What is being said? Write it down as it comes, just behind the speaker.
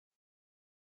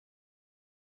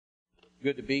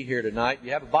Good to be here tonight.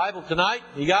 You have a Bible tonight?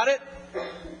 You got it?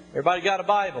 Everybody got a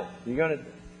Bible?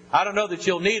 I don't know that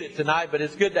you'll need it tonight, but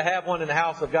it's good to have one in the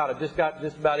house of God. I've just got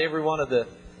just about every one of the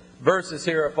verses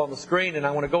here up on the screen, and I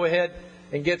want to go ahead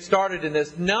and get started in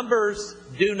this. Numbers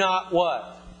do not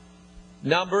what?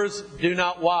 Numbers do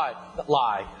not lie.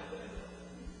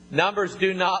 Numbers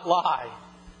do not lie.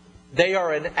 They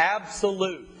are an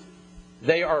absolute.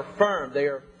 They are firm. They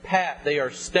are pat. They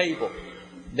are stable.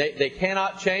 They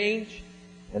cannot change,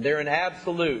 and they're an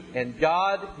absolute. And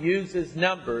God uses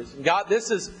numbers.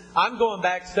 I'm going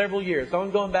back several years.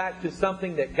 I'm going back to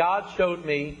something that God showed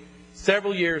me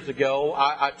several years ago.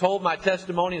 I told my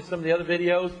testimony in some of the other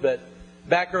videos, but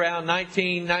back around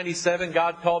 1997,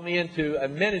 God called me into a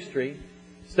ministry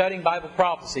studying Bible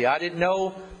prophecy. I didn't know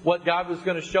what God was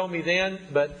going to show me then,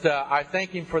 but I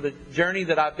thank Him for the journey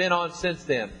that I've been on since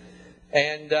then.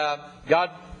 And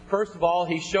God, first of all,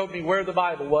 He showed me where the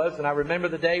Bible was. And I remember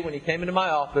the day when He came into my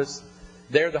office.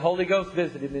 There the Holy Ghost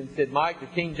visited me and said, "Mike, the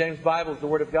King James Bible is the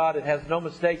Word of God. It has no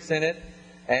mistakes in it."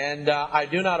 And I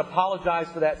do not apologize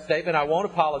for that statement. I won't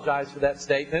apologize for that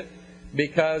statement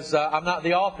because I'm not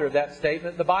the author of that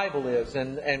statement. The Bible is.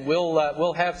 And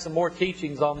we'll have some more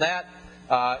teachings on that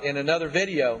in another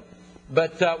video.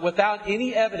 But without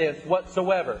any evidence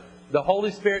whatsoever, the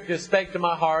Holy Spirit just spake to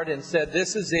my heart and said,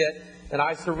 "This is it." And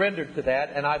I surrendered to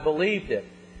that, and I believed it.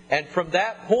 And from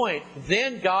that point,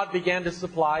 then God began to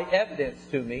supply evidence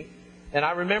to me. And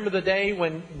I remember the day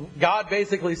when God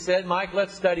basically said, "Mike,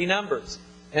 let's study numbers."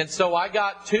 And so I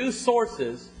got two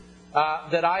sources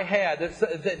that I had.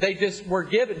 They just were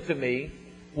given to me.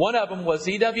 One of them was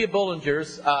E.W.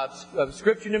 Bullinger's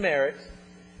Scripture Numerics.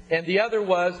 And the other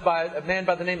was by a man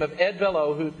by the name of Ed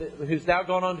Bellow, who's now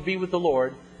gone on to be with the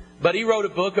Lord. But he wrote a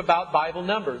book about Bible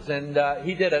numbers. And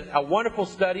he did a wonderful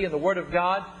study in the Word of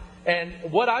God. And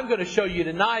what I'm going to show you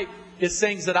tonight is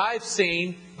things that I've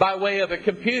seen by way of a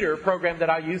computer program that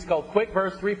I use called Quick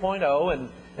Verse 3.0.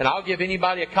 And I'll give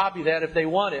anybody a copy of that if they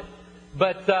want it.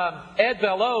 But Ed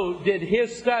Bellow did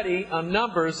his study on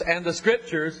numbers and the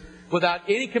Scriptures without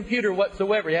any computer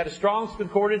whatsoever. He had a Strong's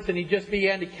Concordance, and he just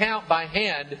began to count by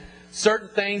hand certain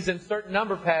things and certain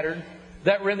number patterns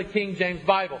that were in the King James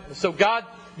Bible. So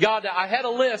I had a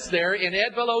list there in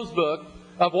Ed Bellow's book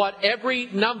of what every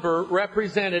number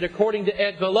represented according to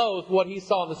Ed Bellow, what he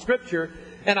saw in the Scripture.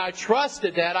 And I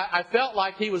trusted that. I felt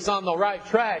like he was on the right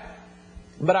track.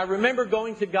 But I remember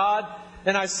going to God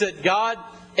and I said, "God,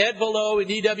 Ed Bellow and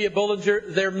E.W. Bullinger,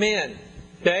 they're men.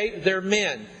 Okay? They're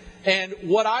men. And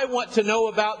what I want to know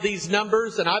about these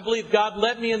numbers," and I believe God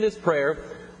led me in this prayer,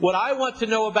 "what I want to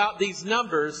know about these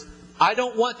numbers, I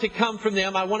don't want to come from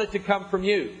them. I want it to come from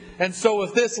you. And so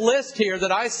if this list here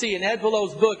that I see in Ed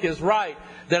Bellow's book is right,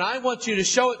 then I want you to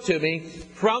show it to me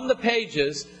from the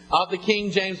pages of the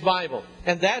King James Bible."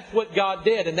 And that's what God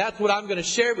did. And that's what I'm going to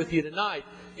share with you tonight,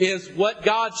 is what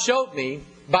God showed me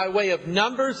by way of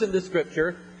numbers in the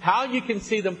Scripture, how you can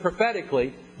see them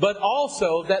prophetically, but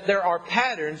also that there are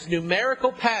patterns,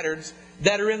 numerical patterns,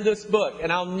 that are in this book.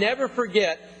 And I'll never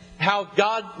forget how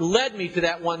God led me to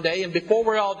that one day. And before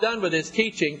we're all done with this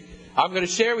teaching, I'm going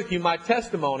to share with you my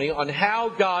testimony on how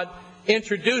God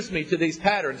introduced me to these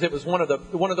patterns. It was one of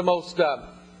the most.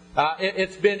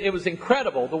 It was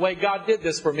incredible the way God did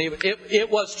this for me. It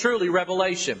was truly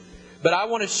revelation. But I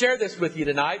want to share this with you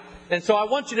tonight, and so I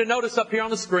want you to notice up here on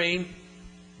the screen.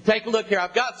 Take a look here.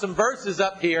 I've got some verses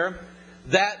up here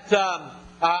that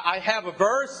I have a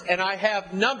verse and I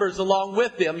have numbers along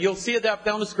with them. You'll see it up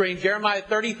on the screen. Jeremiah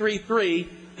 33:3.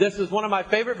 This is one of my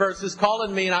favorite verses. "Call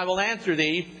unto me, and I will answer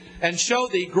thee, and show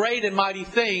thee great and mighty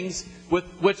things with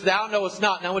which thou knowest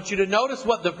not." Now I want you to notice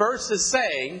what the verse is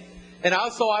saying. And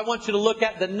also I want you to look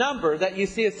at the number that you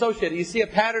see associated. You see a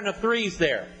pattern of threes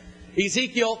there.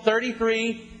 Ezekiel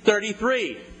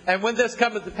 33:33. "And when this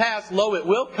cometh to pass, lo, it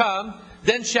will come,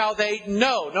 then shall they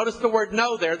know." Notice the word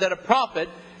 "know" there, that a prophet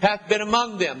hath been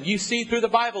among them. You see through the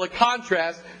Bible a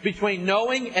contrast between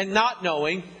knowing and not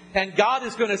knowing. And God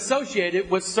is going to associate it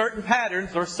with certain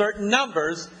patterns or certain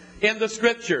numbers in the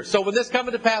Scripture. So when this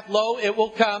cometh to pass, lo, it will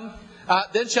come.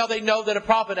 Then shall they know that a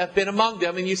prophet hath been among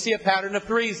them. And you see a pattern of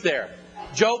threes there.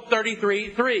 Job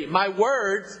 33:3. "My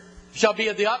words shall be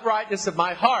of the uprightness of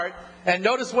my heart." And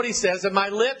notice what he says, "And my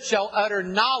lips shall utter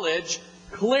knowledge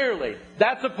clearly."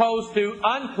 That's opposed to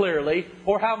unclearly,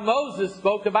 or how Moses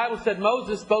spoke. The Bible said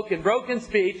Moses spoke in broken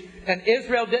speech and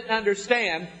Israel didn't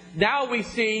understand. Now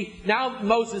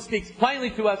Moses speaks plainly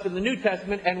to us in the New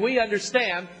Testament and we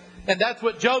understand. And that's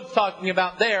what Job's talking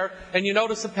about there. And you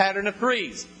notice a pattern of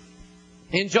threes.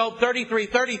 In Job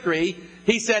 33:33,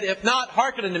 he said, "If not,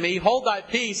 hearken unto me, hold thy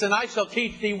peace, and I shall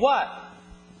teach thee" what?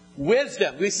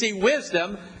 wisdom. We see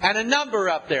wisdom and a number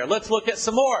up there. Let's look at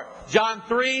some more. John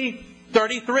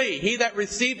 3:33. He that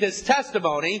received his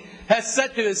testimony has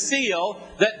set to his seal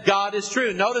that God is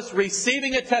true. Notice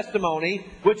receiving a testimony,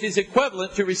 which is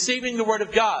equivalent to receiving the Word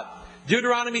of God.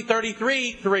 Deuteronomy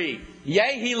 33:3.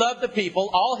 Yea, he loved the people.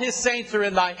 All his saints are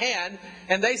in thy hand,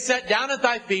 and they set down at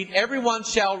thy feet. Everyone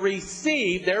shall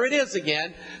receive, there it is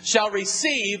again, shall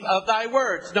receive of thy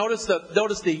words. Notice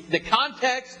the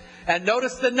context, and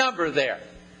notice the number there.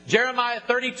 Jeremiah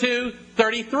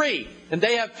 32:33. And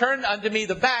they have turned unto me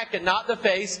the back and not the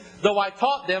face, though I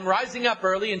taught them, rising up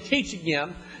early and teaching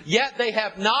them. Yet they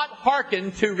have not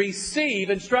hearkened to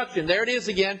receive instruction. There it is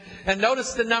again. And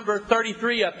notice the number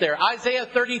 33 up there. Isaiah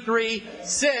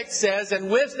 33:6 says,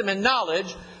 and wisdom and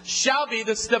knowledge shall be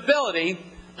the stability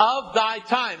of thy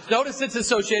times. Notice it's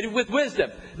associated with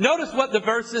wisdom. Notice what the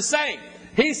verse is saying.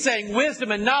 He's saying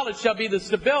wisdom and knowledge shall be the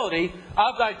stability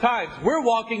of thy times. We're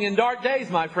walking in dark days,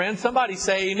 my friends. Somebody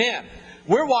say amen.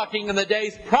 We're walking in the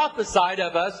days prophesied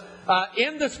of us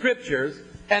in the Scriptures.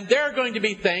 And there are going to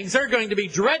be things, there are going to be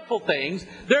dreadful things,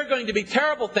 there are going to be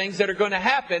terrible things that are going to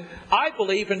happen, I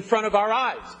believe, in front of our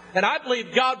eyes. And I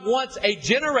believe God wants a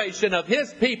generation of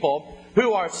His people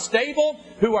who are stable,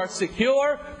 who are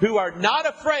secure, who are not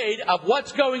afraid of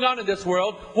what's going on in this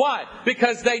world. Why?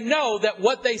 Because they know that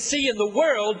what they see in the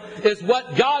world is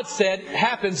what God said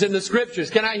happens in the Scriptures.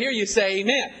 Can I hear you say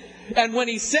amen? And when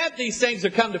He said these things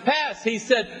would come to pass, He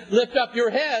said, lift up your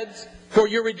heads, for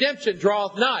your redemption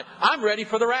draweth nigh. I'm ready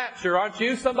for the rapture, aren't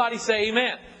you? Somebody say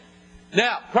amen.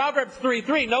 Now, Proverbs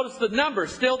 3:3, notice the number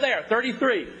still there,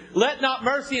 33. Let not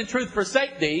mercy and truth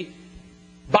forsake thee.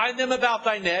 Bind them about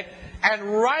thy neck, and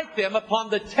write them upon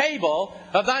the table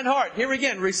of thine heart. Here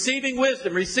again, receiving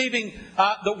wisdom, receiving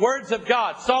the words of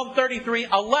God. Psalm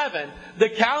 33:11, the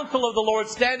counsel of the Lord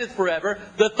standeth forever,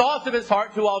 the thoughts of His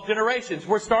heart to all generations.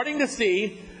 We're starting to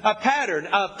see a pattern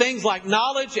of things like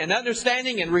knowledge and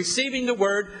understanding and receiving the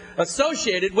Word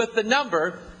associated with the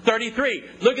number 33.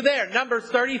 Look at there, Numbers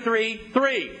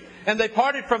 33:3. And they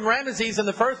parted from Ramesses in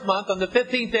the first month, on the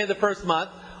 15th day of the first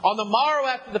month. On the morrow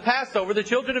after the Passover, the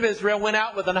children of Israel went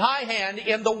out with an high hand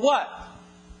in the what?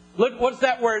 Look, what's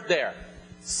that word there?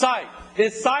 Sight.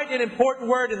 Is sight an important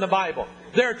word in the Bible?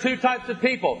 There are two types of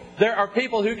people. There are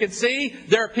people who can see.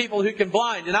 There are people who can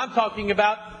blind. And I'm talking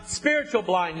about spiritual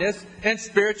blindness and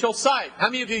spiritual sight. How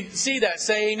many of you see that?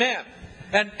 Say amen.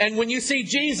 And when you see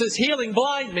Jesus healing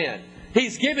blind men,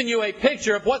 He's given you a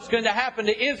picture of what's going to happen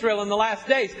to Israel in the last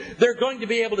days. They're going to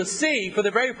be able to see for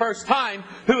the very first time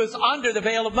who is under the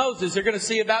veil of Moses. They're going to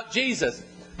see about Jesus.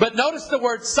 But notice the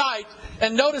word sight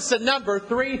and notice the number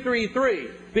 333.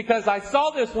 Because I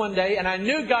saw this one day and I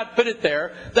knew God put it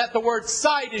there, that the word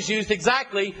sight is used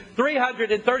exactly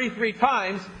 333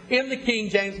 times in the King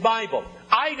James Bible.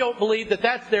 I don't believe that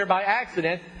that's there by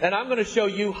accident, and I'm going to show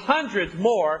you hundreds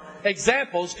more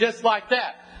examples just like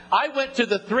that. I went to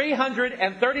the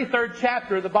 333rd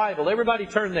chapter of the Bible. Everybody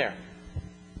turn there.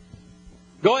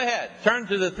 Go ahead. Turn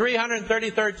to the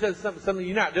 333rd. Some of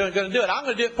you are not going to do it. I'm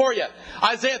going to do it for you.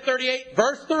 Isaiah 38,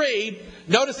 verse 3.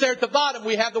 Notice there at the bottom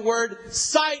we have the word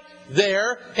sight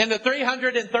there in the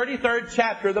 333rd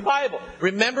chapter of the Bible.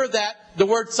 Remember that the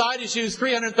word sight is used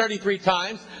 333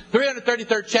 times.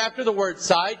 333rd chapter, the word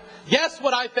sight. Guess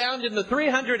what I found in the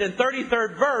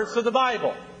 333rd verse of the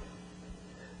Bible?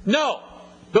 No.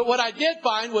 But what I did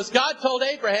find was God told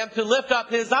Abraham to lift up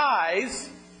his eyes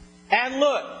and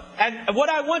look. And what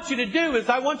I want you to do is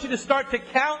I want you to start to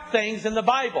count things in the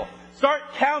Bible. Start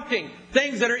counting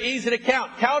things that are easy to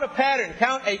count. Count a pattern.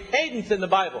 Count a cadence in the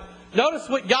Bible. Notice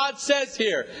what God says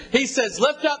here. He says,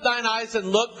 lift up thine eyes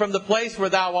and look from the place where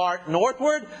thou art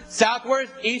northward, southward,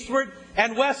 eastward,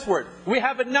 and westward. We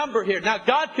have a number here. Now,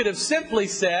 God could have simply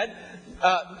said,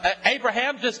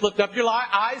 Abraham, just lift up your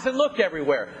eyes and look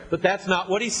everywhere. But that's not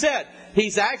what He said.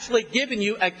 He's actually given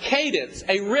you a cadence,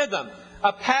 a rhythm,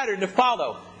 a pattern to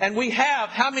follow. And we have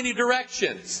how many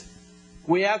directions?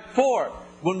 We have 4.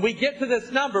 When we get to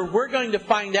this number, we're going to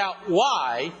find out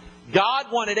why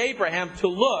God wanted Abraham to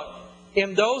look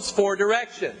in those 4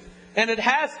 directions. And it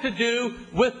has to do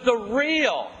with the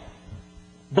real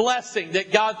blessing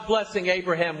that God's blessing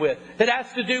Abraham with. It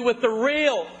has to do with the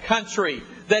real country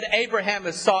that Abraham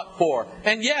has sought for.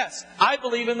 And yes, I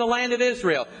believe in the land of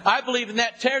Israel. I believe in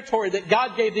that territory that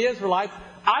God gave the Israelites.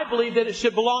 I believe that it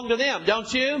should belong to them,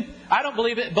 don't you? I don't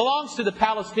believe it belongs to the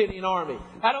Palestinian army.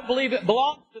 I don't believe it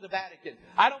belongs to the Vatican.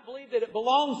 I don't believe that it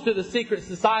belongs to the secret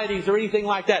societies or anything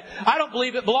like that. I don't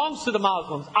believe it belongs to the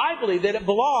Muslims. I believe that it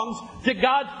belongs to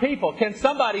God's people. Can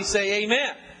somebody say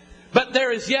amen? But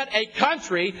there is yet a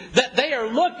country that they are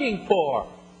looking for.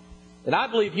 And I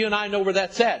believe you and I know where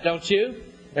that's at, don't you?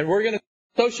 And we're going to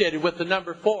associate it with the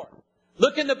number 4.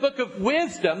 Look in the book of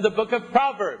wisdom, the book of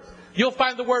Proverbs. You'll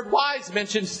find the word wise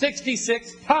mentioned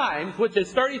 66 times, which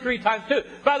is 33 times 2.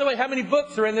 By the way, how many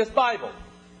books are in this Bible?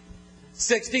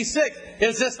 66.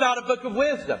 Is this not a book of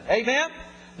wisdom? Amen?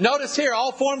 Notice here,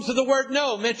 all forms of the word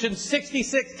know mentioned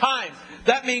 66 times.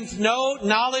 That means know,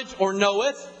 knowledge, or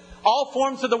knoweth. All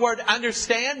forms of the word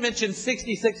understand mentioned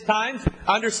 66 times.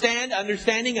 Understand,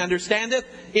 understanding, understandeth.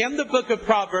 In the book of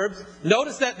Proverbs,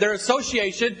 notice that their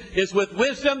association is with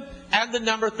wisdom and the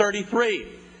number 33.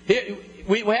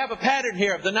 We have a pattern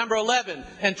here of the number 11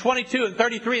 and 22 and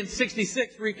 33 and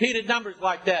 66 repeated numbers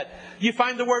like that. You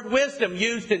find the word wisdom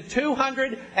used in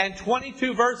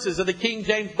 222 verses of the King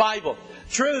James Bible.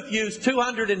 Truth used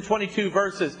 222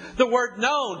 verses. The word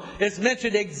known is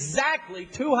mentioned exactly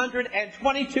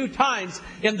 222 times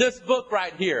in this book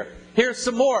right here. Here's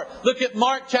some more. Look at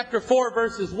Mark chapter 4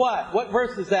 verses what? What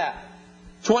verse is that?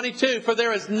 22, for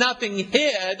there is nothing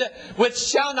hid which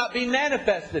shall not be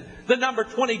manifested. The number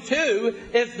 22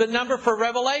 is the number for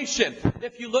Revelation.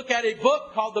 If you look at a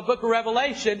book called the Book of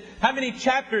Revelation, how many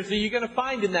chapters are you going to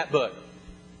find in that book?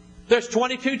 There's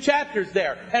 22 chapters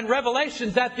there. And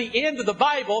Revelation's at the end of the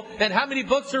Bible. And how many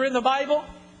books are in the Bible?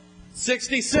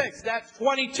 66. That's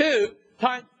 22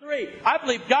 times 3. I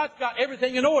believe God's got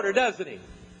everything in order, doesn't He?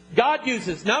 God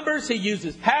uses numbers. He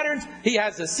uses patterns. He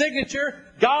has a signature.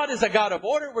 God is a God of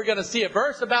order. We're going to see a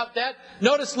verse about that.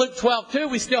 Notice Luke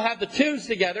 12:2. We still have the 2's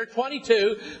together.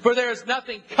 22. For there is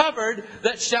nothing covered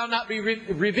that shall not be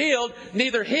revealed,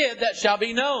 neither hid that shall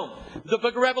be known. The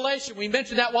book of Revelation, we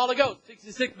mentioned that a while ago.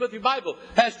 66th book of the Bible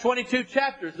has 22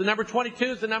 chapters. The number 22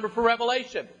 is the number for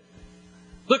Revelation.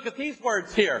 Look at these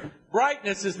words here.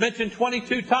 Brightness is mentioned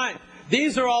 22 times.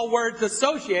 These are all words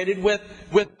associated with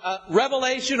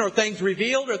revelation or things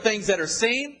revealed or things that are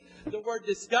seen. The word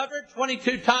discovered,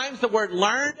 22 times. The word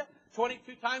learned,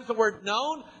 22 times. The word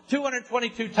known,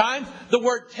 222 times. The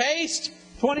word taste,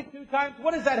 22 times.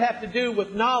 What does that have to do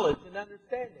with knowledge and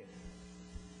understanding?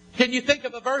 Can you think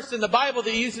of a verse in the Bible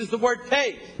that uses the word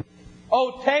taste?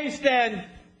 Oh, taste and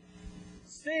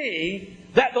see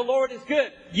that the Lord is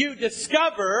good. You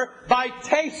discover by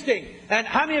tasting. And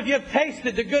how many of you have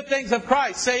tasted the good things of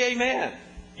Christ? Say amen.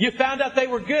 You found out they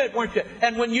were good, weren't you?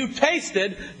 And when you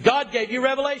tasted, God gave you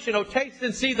revelation. Oh, taste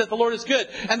and see that the Lord is good.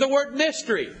 And the word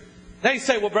mystery. They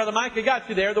say, well, Brother Mike, I got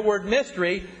you there. The word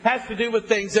mystery has to do with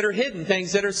things that are hidden,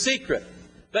 things that are secret.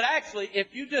 But actually,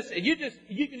 you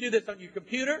can do this on your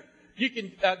computer. You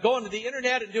can go onto the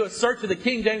internet and do a search of the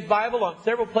King James Bible on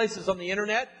several places on the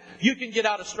internet. You can get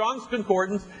out a Strong's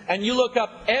Concordance and you look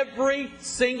up every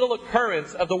single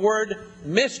occurrence of the word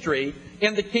mystery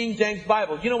in the King James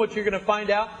Bible. You know what you're going to find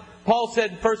out? Paul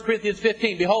said in 1 Corinthians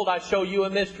 15, behold, I show you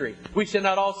a mystery. We shall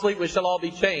not all sleep, we shall all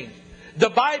be changed. The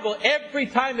Bible, every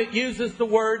time it uses the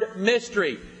word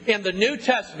mystery in the New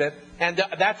Testament, and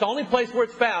that's the only place where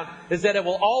it's found, is that it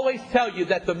will always tell you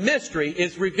that the mystery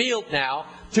is revealed now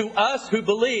to us who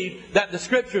believe that the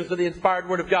Scriptures are the inspired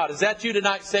Word of God. Is that you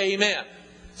tonight? Say amen.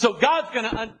 So God's going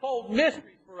to unfold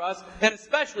mysteries for us, and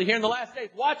especially here in the last days.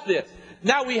 Watch this.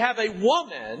 Now we have a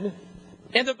woman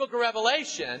in the book of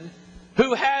Revelation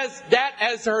who has that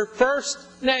as her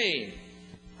first name.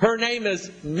 Her name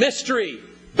is Mystery.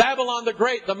 Babylon the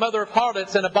Great, the mother of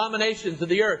harlots and abominations of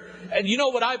the earth. And you know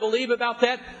what I believe about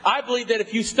that? I believe that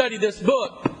if you study this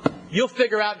book, you'll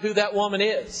figure out who that woman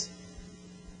is.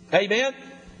 Amen?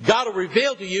 God will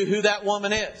reveal to you who that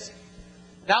woman is.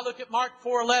 Now look at Mark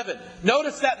 4:11.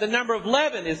 Notice that the number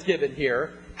 11 is given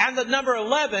here. And the number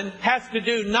 11 has to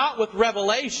do not with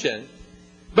revelation,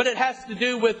 but it has to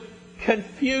do with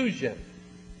confusion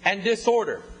and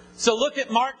disorder. So look at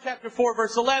Mark chapter 4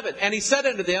 verse 11. And he said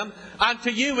unto them,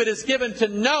 unto you it is given to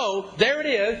know, there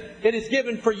it is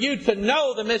given for you to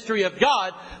know the mystery of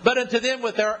God, but unto them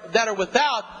that are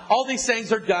without, all these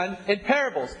things are done in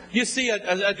parables. You see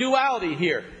a duality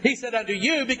here. He said unto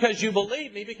you, because you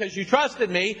believe me, because you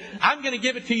trusted me, I'm going to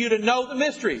give it to you to know the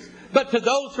mysteries. But to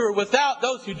those who are without,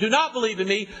 those who do not believe in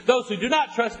me, those who do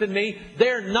not trust in me,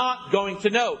 they're not going to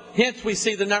know. Hence we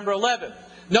see the number 11.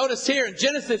 Notice here in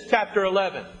Genesis chapter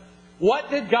 11.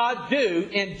 What did God do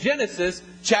in Genesis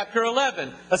chapter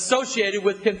 11 associated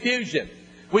with confusion?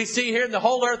 We see here the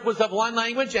whole earth was of one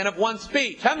language and of one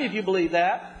speech. How many of you believe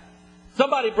that?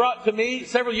 Somebody brought to me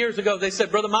several years ago, they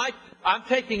said, Brother Mike, I'm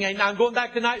going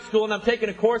back to night school and I'm taking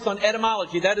a course on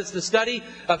etymology. That is the study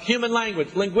of human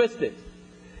language, linguistics.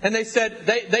 And they said,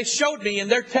 they showed me in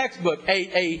their textbook,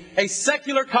 a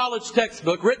secular college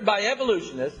textbook written by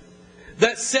evolutionists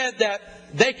that said that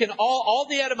they can all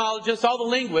the etymologists, all the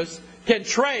linguists can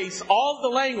trace all the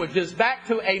languages back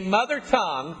to a mother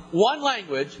tongue, one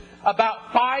language,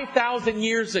 about 5,000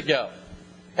 years ago.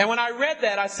 And when I read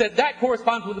that, I said that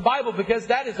corresponds with the Bible because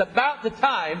that is about the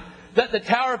time that the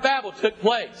Tower of Babel took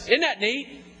place. Isn't that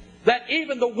neat? That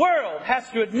even the world has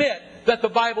to admit that the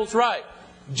Bible's right.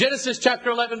 Genesis chapter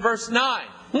 11, verse 9.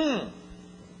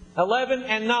 11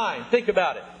 and 9. Think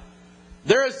about it.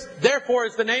 Therefore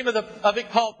is the name of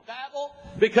it called Babel,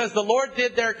 because the Lord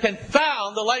did there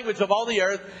confound the language of all the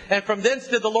earth, and from thence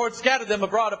did the Lord scatter them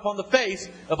abroad upon the face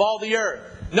of all the earth.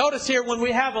 Notice here when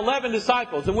we have 11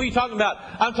 disciples, and what are you talking about?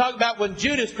 I'm talking about when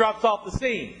Judas drops off the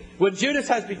scene. When Judas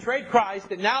has betrayed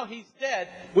Christ and now he's dead,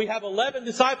 we have 11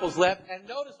 disciples left. And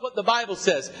notice what the Bible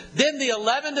says. Then the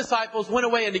 11 disciples went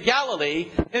away into Galilee,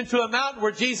 into a mountain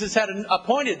where Jesus had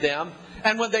appointed them.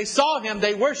 And when they saw Him,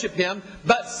 they worshiped Him.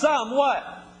 But some,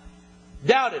 what?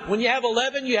 Doubted. When you have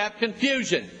 11, you have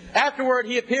confusion. Afterward,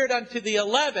 He appeared unto the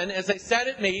 11 as they sat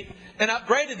at meat, and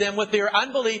upbraided them with their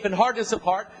unbelief and hardness of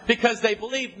heart, because they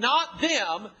believed not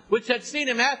them which had seen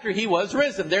Him after He was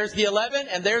risen. There's the 11,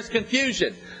 and there's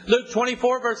confusion. Luke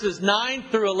 24, verses 9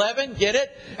 through 11, get it?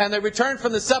 And they returned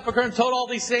from the sepulchre and told all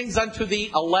these things unto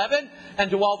the 11 and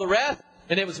to all the rest.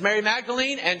 And it was Mary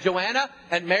Magdalene and Joanna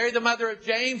and Mary the mother of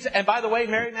James. And by the way,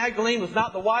 Mary Magdalene was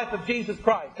not the wife of Jesus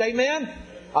Christ. Amen?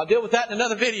 I'll deal with that in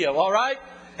another video, all right?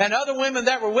 And other women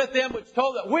that were with them, which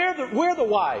told that we're the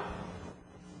wife.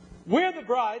 We're the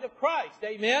bride of Christ.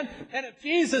 Amen? And if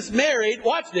Jesus married,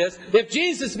 watch this, if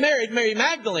Jesus married Mary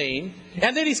Magdalene,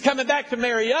 and then He's coming back to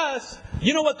marry us,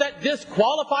 you know what that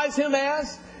disqualifies Him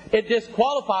as? It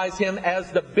disqualifies Him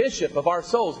as the bishop of our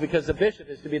souls, because the bishop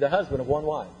is to be the husband of one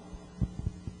wife.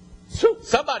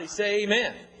 Somebody say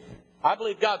amen. I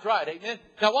believe God's right. Amen.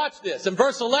 Now watch this. In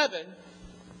verse 11,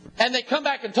 and they come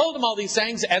back and told Him all these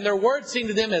things, and their words seemed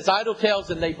to them as idle tales,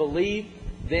 and they believed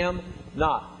them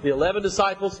not. The 11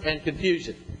 disciples and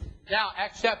confusion. Now,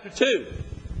 Acts chapter 2.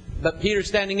 But Peter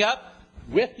standing up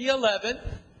with the 11,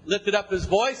 lifted up his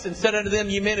voice, and said unto them,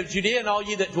 Ye men of Judea, and all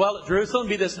ye that dwell at Jerusalem,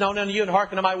 be this known unto you, and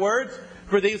hearken to my words.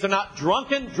 For these are not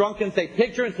drunken. Drunken's a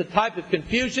picture, it's a type of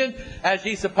confusion, as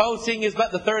ye suppose, seeing is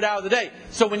but the third hour of the day.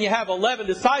 So when you have 11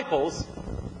 disciples,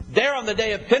 there on the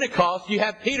day of Pentecost, you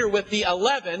have Peter with the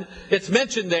 11, it's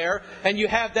mentioned there, and you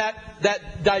have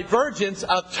that divergence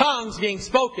of tongues being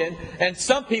spoken, and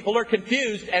some people are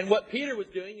confused, and what Peter was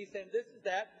doing, he's saying, this is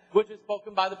that which is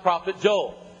spoken by the prophet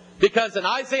Joel. Because in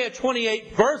Isaiah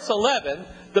 28, verse 11,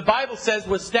 the Bible says,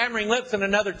 with stammering lips and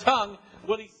another tongue,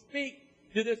 will He speak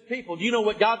to this people. Do you know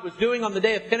what God was doing on the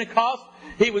day of Pentecost?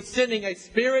 He was sending a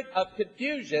spirit of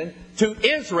confusion to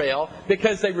Israel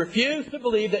because they refused to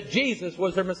believe that Jesus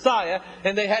was their Messiah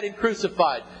and they had Him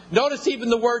crucified. Notice even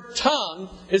the word tongue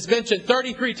is mentioned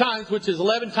 33 times, which is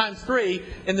 11 times 3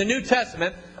 in the New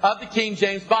Testament of the King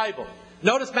James Bible.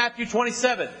 Notice Matthew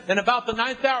 27. And about the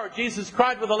 9th hour, Jesus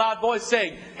cried with a loud voice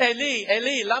saying, Eli,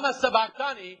 Eli, lama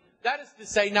sabachthani. That is to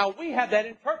say, now we have that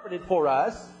interpreted for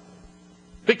us.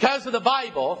 Because of the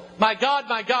Bible, my God,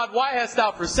 why hast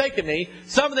thou forsaken me?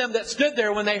 Some of them that stood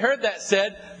there when they heard that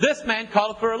said, this man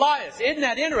calleth for Elias. Isn't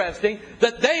that interesting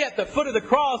that they at the foot of the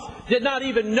cross did not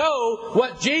even know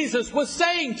what Jesus was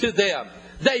saying to them?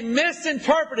 They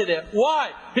misinterpreted it.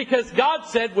 Why? Because God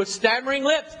said, with stammering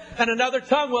lips and another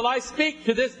tongue will I speak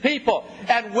to this people.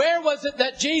 And where was it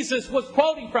that Jesus was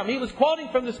quoting from? He was quoting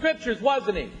from the Scriptures,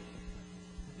 wasn't He?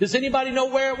 Does anybody know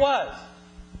where it was?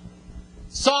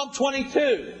 Psalm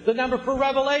 22, the number for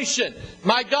Revelation.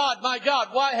 My God,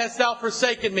 why hast thou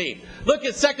forsaken me? Look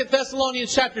at 2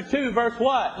 Thessalonians chapter 2, verse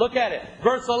what? Look at it.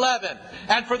 Verse 11.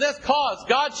 And for this cause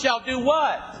God shall do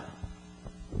what?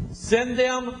 Send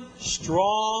them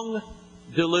strong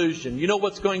delusion. You know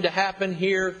what's going to happen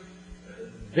here?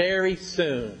 Very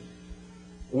soon.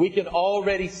 We can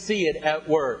already see it at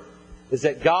work. Is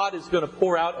that God is going to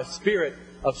pour out a spirit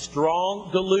of strong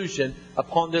delusion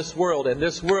upon this world. And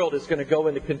this world is going to go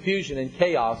into confusion and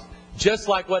chaos, just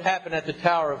like what happened at the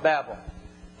Tower of Babel.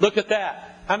 Look at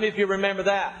that. How many of you remember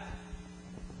that?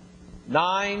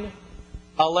 9/11.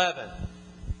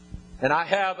 And I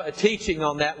have a teaching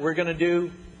on that we're going to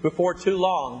do before too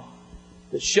long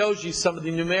that shows you some of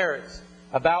the numerics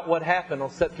about what happened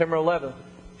on September 11th,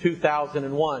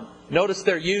 2001. Notice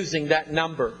they're using that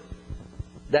number,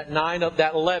 that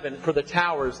 11 for the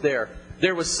towers there.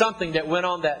 There was something that went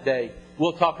on that day.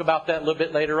 We'll talk about that a little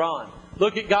bit later on.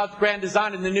 Look at God's grand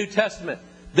design in the New Testament.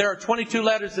 There are 22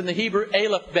 letters in the Hebrew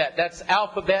alphabet. That's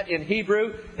alphabet in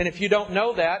Hebrew. And if you don't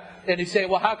know that, and you say,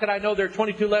 well, how can I know there are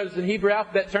 22 letters in the Hebrew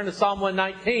alphabet? Turn to Psalm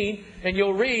 119, and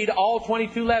you'll read all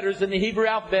 22 letters in the Hebrew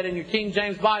alphabet in your King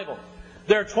James Bible.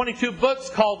 There are 22 books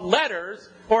called letters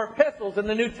or epistles in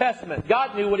the New Testament.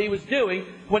 God knew what He was doing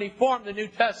when He formed the New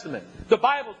Testament.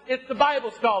 It's the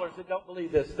Bible scholars that don't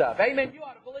believe this stuff. Amen? You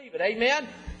ought to believe it. Amen?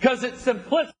 Because it's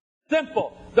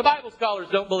simple. The Bible scholars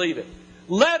don't believe it.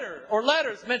 Letter or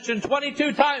letters mentioned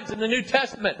 22 times in the New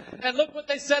Testament. And look what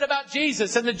they said about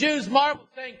Jesus. And the Jews marveled,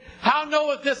 saying, how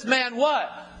knoweth this man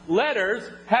what? Letters,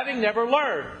 having never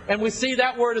learned. And we see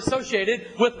that word associated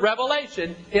with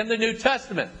revelation in the New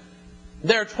Testament.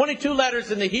 There are 22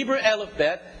 letters in the Hebrew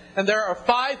alphabet, and there are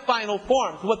 5 final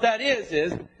forms. What that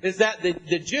is that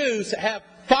the Jews have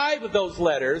 5 of those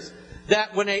letters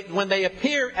that when they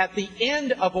appear at the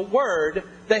end of a word,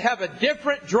 they have a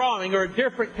different drawing or a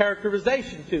different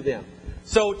characterization to them.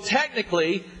 So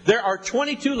technically, there are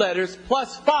 22 letters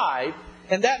plus 5,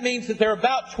 and that means that there are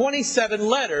about 27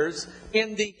 letters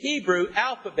in the Hebrew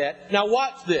alphabet. Now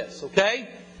watch this, okay?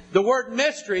 The word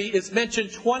mystery is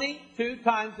mentioned 22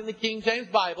 times in the King James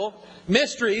Bible.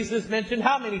 Mysteries is mentioned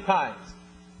how many times?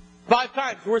 5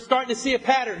 times. We're starting to see a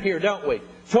pattern here, don't we?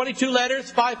 22 letters,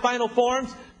 5 final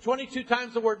forms, 22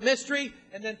 times the word mystery,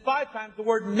 and then 5 times the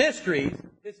word mysteries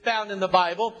is found in the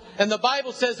Bible. And the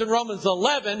Bible says in Romans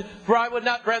 11, for I would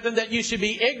not, brethren, that you should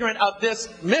be ignorant of this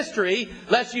mystery,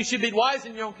 lest you should be wise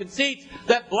in your own conceits,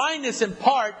 that blindness in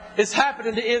part is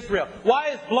happening to Israel. Why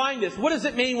is blindness? What does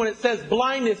it mean when it says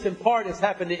blindness in part has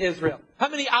happened to Israel? How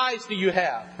many eyes do you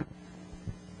have?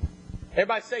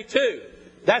 Everybody say 2.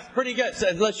 That's pretty good. So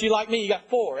unless you like me, you got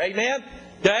 4. Amen?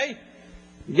 Okay?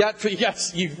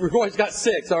 You've always got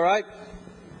 6, all right?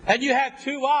 And you have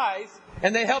 2 eyes,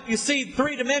 and they help you see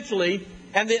 3-dimensionally.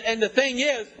 And the thing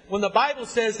is, when the Bible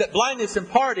says that blindness in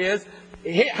part is,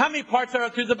 how many parts are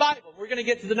through the Bible? We're going to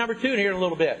get to the number 2 here in a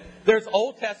little bit. There's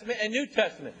Old Testament and New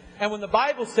Testament. And when the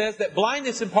Bible says that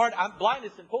blindness in part,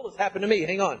 blindness in full has happened to me.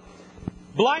 Hang on.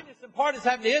 Blindness in part has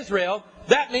happened to Israel.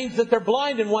 That means that they're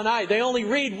blind in one eye. They only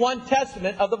read one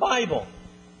testament of the Bible.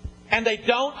 And they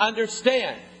don't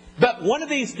understand. But one of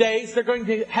these days, they're going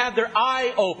to have their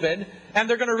eye open, and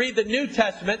they're going to read the New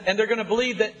Testament, and they're going to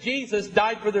believe that Jesus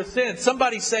died for their sins.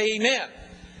 Somebody say amen.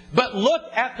 But look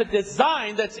at the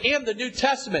design that's in the New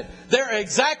Testament. There are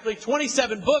exactly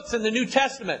 27 books in the New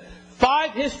Testament.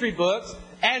 5 history books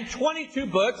and 22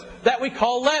 books that we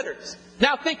call letters.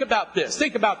 Now think about this.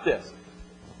 Think about this.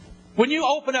 When you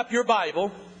open up your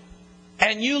Bible,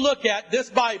 and you look at this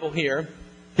Bible here,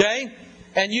 okay?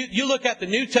 And you look at the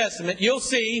New Testament, you'll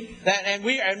see that,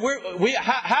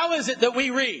 how is it that we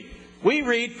read? We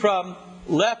read from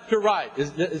left to right.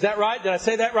 Is that right? Did I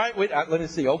say that right? Let me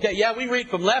see. Okay, yeah, we read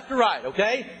from left to right,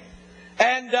 okay?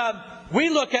 And we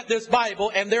look at this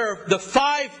Bible, and there are the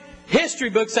 5 history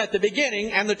books at the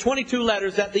beginning and the 22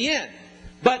 letters at the end.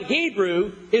 But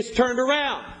Hebrew is turned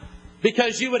around,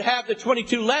 because you would have the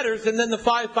 22 letters and then the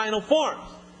 5 final forms.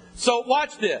 So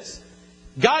watch this.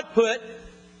 God put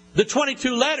the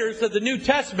 22 letters of the New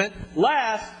Testament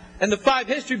last and the 5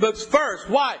 history books first.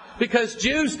 Why? Because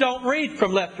Jews don't read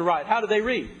from left to right. How do they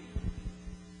read?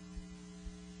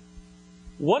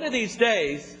 One of these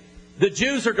days, the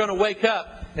Jews are going to wake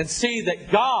up and see that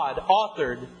God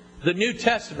authored the New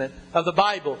Testament of the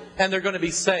Bible, and they're going to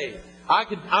be saved.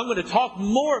 I'm going to talk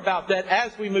more about that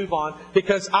as we move on,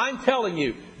 because I'm telling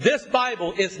you, this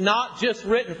Bible is not just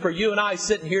written for you and I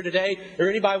sitting here today or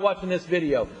anybody watching this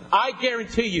video. I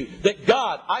guarantee you that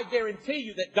God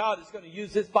is going to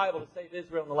use this Bible to save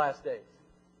Israel in the last days.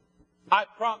 I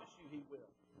promise you He will.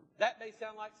 That may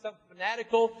sound like some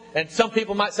fanatical, and some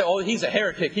people might say, oh, he's a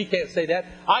heretic. He can't say that.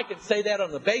 I can say that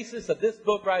on the basis of this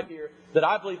book right here, that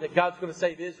I believe that God's going to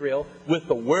save Israel with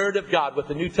the Word of God, with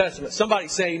the New Testament. Somebody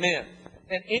say amen.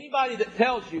 And anybody that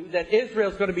tells you that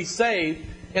Israel's going to be saved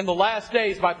in the last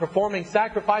days by performing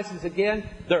sacrifices again,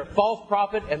 they're a false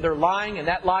prophet and they're lying, and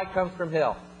that lie comes from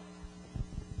hell.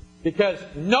 Because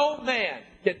no man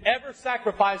can ever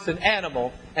sacrifice an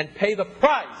animal and pay the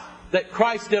price that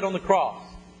Christ did on the cross.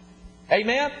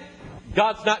 Amen?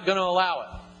 God's not going to allow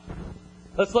it.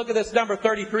 Let's look at this number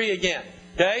 33 again.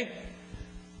 Okay?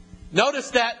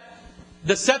 Notice that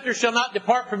the scepter shall not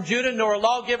depart from Judah, nor a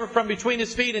lawgiver from between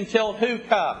his feet, until who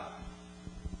come?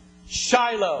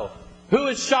 Shiloh. Who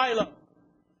is Shiloh?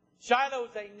 Shiloh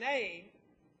is a name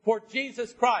for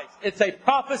Jesus Christ. It's a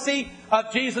prophecy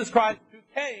of Jesus Christ, who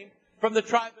came from the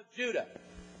tribe of Judah.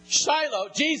 Shiloh,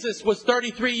 Jesus was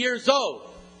 33 years old.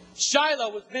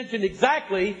 Shiloh was mentioned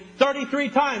exactly 33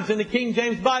 times in the King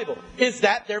James Bible. Is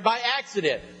that there by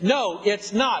accident? No,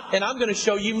 it's not. And I'm going to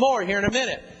show you more here in a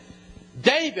minute.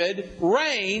 David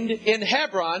reigned in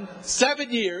Hebron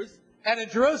 7 years, and in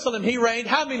Jerusalem he reigned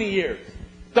how many years?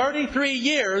 33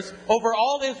 years over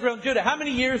all Israel and Judah. How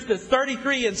many years does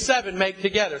 33 and 7 make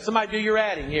together? Somebody do your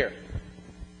adding here.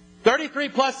 33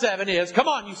 plus 7 is, come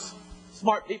on, you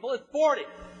smart people, it's 40.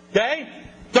 Okay?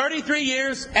 33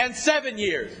 years and 7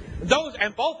 years.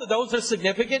 And both of those are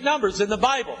significant numbers in the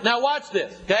Bible. Now watch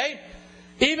this, okay?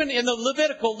 Even in the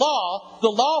Levitical law, the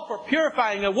law for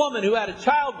purifying a woman who had a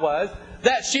child was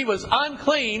that she was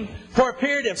unclean for a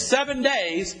period of 7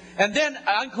 days, and then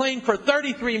unclean for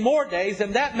 33 more days,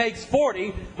 and that makes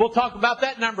 40. We'll talk about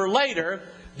that number later.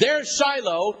 There's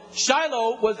Shiloh.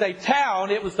 Shiloh was a town.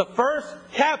 It was the first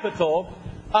capital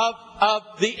of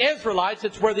the Israelites.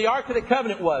 It's where the Ark of the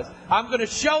Covenant was. I'm going to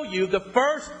show you the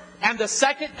first and the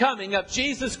second coming of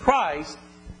Jesus Christ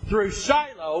through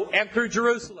Shiloh and through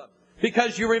Jerusalem.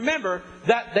 Because you remember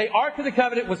that the Ark of the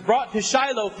Covenant was brought to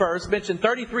Shiloh first, mentioned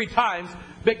 33 times,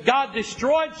 but God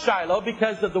destroyed Shiloh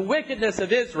because of the wickedness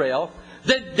of Israel.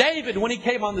 Then David, when he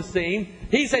came on the scene,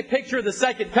 he's a picture of the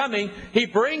second coming. He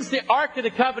brings the Ark of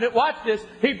the Covenant, watch this,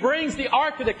 he brings the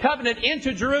Ark of the Covenant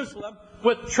into Jerusalem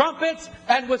with trumpets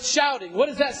and with shouting. What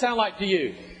does that sound like to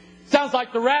you? Sounds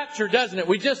like the rapture, doesn't it?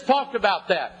 We just talked about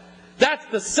that. That's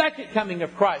the second coming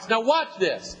of Christ. Now watch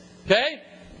this, okay?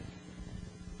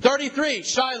 33,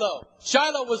 Shiloh.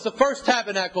 Shiloh was the first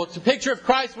tabernacle. It's a picture of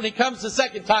Christ when He comes the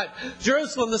second time.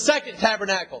 Jerusalem, the second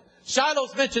tabernacle.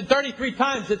 Shiloh's mentioned 33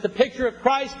 times. It's a picture of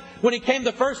Christ when He came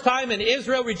the first time and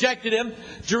Israel rejected Him.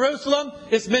 Jerusalem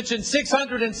is mentioned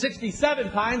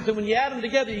 667 times, and when you add them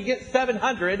together, you get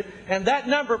 700. And that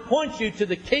number points you to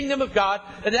the kingdom of God.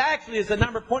 And it actually is a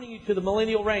number pointing you to the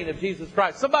millennial reign of Jesus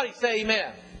Christ. Somebody say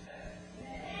amen.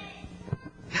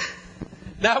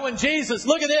 Now when Jesus,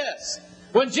 look at this.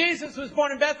 When Jesus was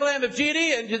born in Bethlehem of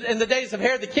Judea in the days of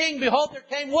Herod the king, behold, there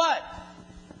came what?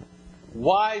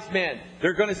 Wise men.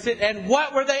 They're going to sit. And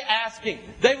what were they asking?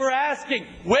 They were asking,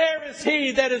 where is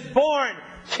He that is born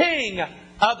King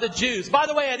of the Jews? By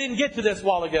the way, I didn't get to this a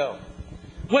while ago.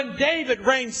 When David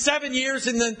reigned 7 years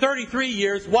and then 33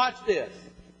 years, watch this.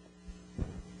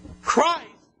 Christ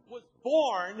was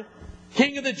born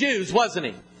King of the Jews, wasn't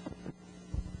He?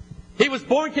 He was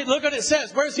born King. Look what it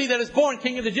says. Where is He that is born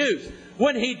King of the Jews?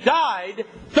 When He died,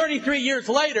 33 years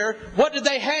later, what did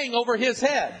they hang over His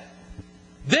head?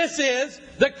 This is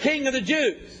the King of the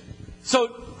Jews. So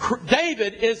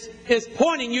David is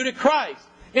pointing you to Christ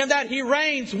in that He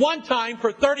reigns one time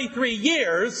for 33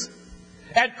 years.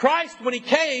 And Christ, when He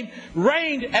came,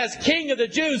 reigned as King of the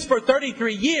Jews for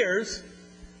 33 years.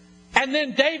 And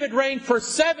then David reigned for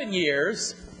 7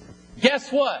 years.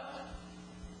 Guess what?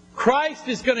 Christ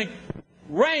is going to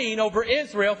reign over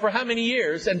Israel for how many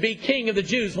years and be King of the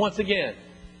Jews once again?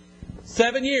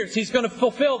 7 years. He's going to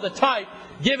fulfill the type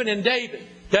given in David.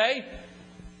 Okay?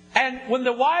 And when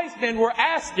the wise men were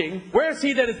asking, where is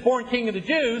He that is born King of the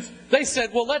Jews? They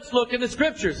said, well, let's look in the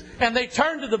Scriptures. And they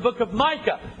turned to the book of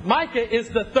Micah. Micah is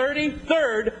the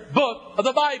 33rd book of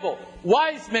the Bible.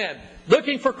 Wise men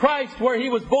looking for Christ where He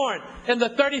was born. And the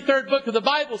 33rd book of the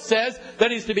Bible says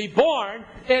that He's to be born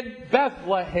in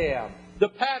Bethlehem. The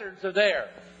patterns are there.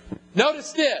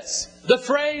 Notice this. The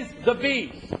phrase, the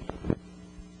beast.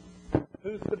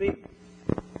 Who's the beast?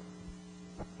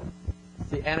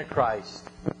 It's the Antichrist.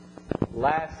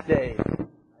 Last day. I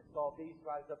saw a beast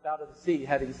rise up out of the sea,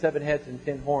 having 7 heads and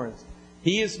 10 horns.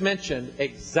 He is mentioned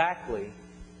exactly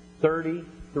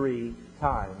 33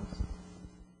 times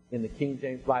in the King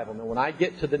James Bible. Now, when I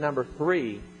get to the number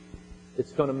 3,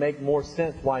 it's going to make more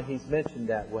sense why He's mentioned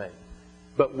that way.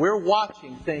 But we're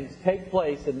watching things take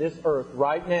place in this earth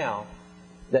right now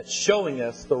that's showing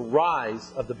us the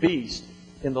rise of the beast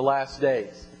in the last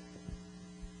days.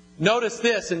 Notice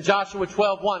this in Joshua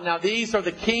 12:1. Now these are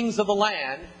the kings of the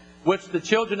land which the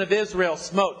children of Israel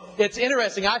smote. It's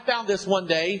interesting. I found this one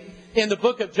day in the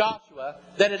book of Joshua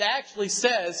that it actually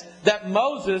says that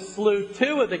Moses slew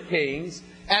 2 of the kings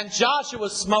and Joshua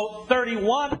smote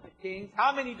 31 of the kings.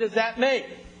 How many does that make?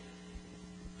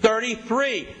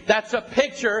 33. That's a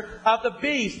picture of the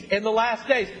beast in the last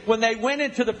days. When they went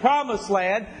into the promised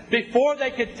land, before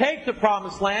they could take the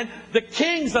promised land, the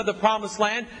kings of the promised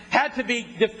land had to be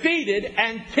defeated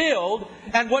and killed.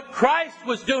 And what Christ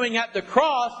was doing at the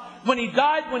cross when He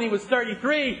died when He was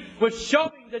 33 was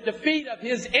showing the defeat of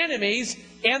His enemies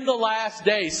in the last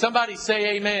days. Somebody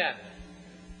say amen.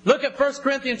 Look at 1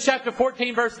 Corinthians chapter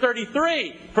 14 verse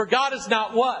 33. For God is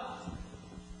not what?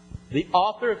 The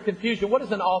author of confusion. What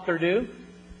does an author do?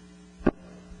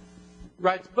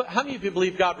 Writes book. How many of you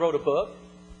believe God wrote a book?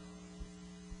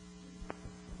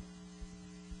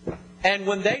 And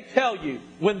when they tell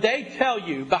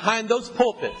you behind those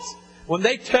pulpits, when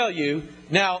they tell you,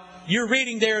 now you're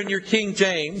reading there in your King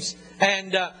James,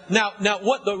 and now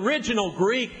what the original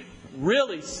Greek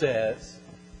really says,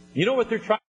 you know what they're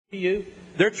trying to tell you?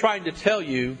 They're trying to tell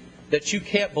you that you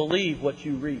can't believe what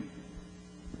you read.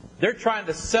 They're trying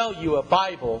to sell you a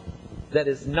Bible that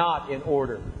is not in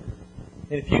order.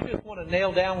 And if you just want to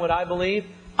nail down what I believe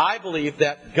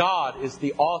that God is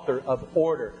the author of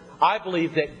order. I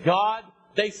believe that God,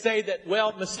 they say that,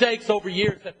 well, mistakes over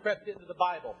years have crept into the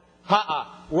Bible.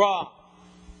 Wrong.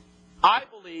 I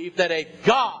believe that a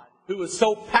God who is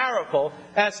so powerful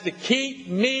as to keep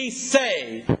me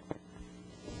saved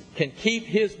can keep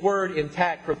His Word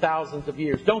intact for thousands of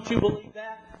years. Don't you believe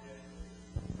that?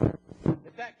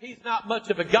 In fact, He's not much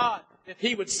of a God if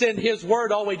He would send His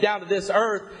Word all the way down to this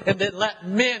earth and then let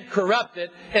men corrupt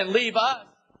it and leave us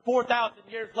 4,000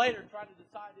 years later trying to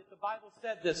decide if the Bible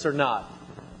said this or not.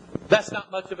 That's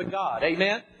not much of a God.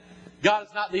 Amen? God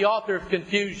is not the author of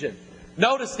confusion.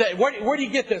 Notice that. Where do you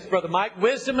get this, Brother Mike?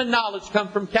 Wisdom and knowledge come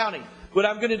from counting. What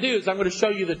I'm going to do is I'm going to show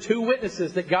you the two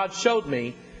witnesses that God showed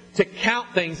me to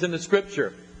count things in the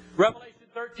Scripture. Revelation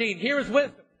 13. Here is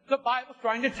wisdom. The Bible's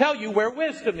trying to tell you where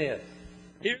wisdom is.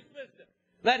 Here's wisdom.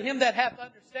 Let him that hath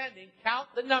understanding count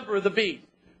the number of the beast.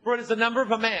 For it is the number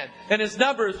of a man. And his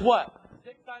number is what?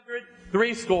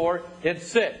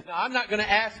 666. Now, I'm not going to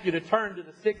ask you to turn to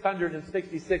the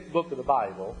 666th book of the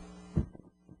Bible.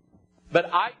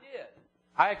 But I did.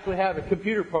 I actually have a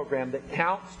computer program that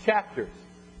counts chapters.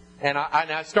 And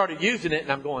I started using it,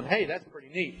 and I'm going, hey, that's pretty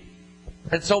neat.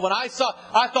 And so when I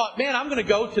thought, man, I'm going to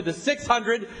go to the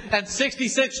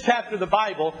 666th chapter of the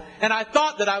Bible, and I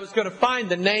thought that I was going to find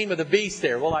the name of the beast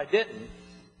there. Well, I didn't.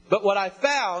 But what I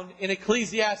found in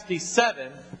Ecclesiastes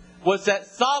 7 was that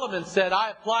Solomon said, I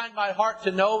applied my heart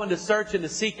to know and to search and to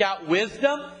seek out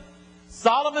wisdom.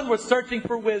 Solomon was searching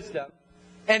for wisdom,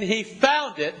 and he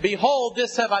found it. Behold,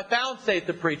 this have I found, saith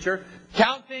the preacher,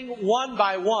 counting one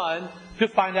by one to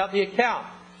find out the account.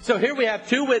 So here we have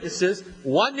two witnesses,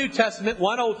 one New Testament,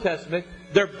 one Old Testament.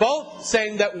 They're both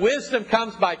saying that wisdom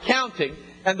comes by counting,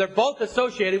 and they're both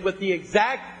associated with the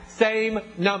exact same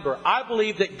number. I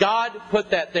believe that God put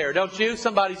that there. Don't you?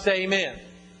 Somebody say amen.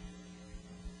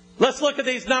 Let's look at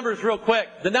these numbers real quick.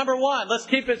 The number 1, let's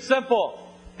keep it simple.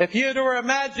 If you were to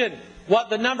imagine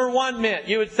what the number 1 meant,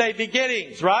 you would say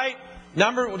beginnings, right?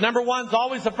 Number 1's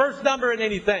always the first number in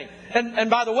anything.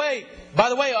 And by the way,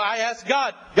 I asked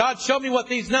God, show me what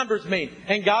these numbers mean.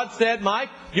 And God said, Mike,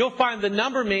 you'll find the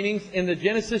number meanings in the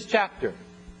Genesis chapter.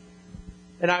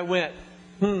 And I went,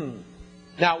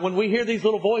 Now, when we hear these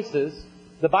little voices,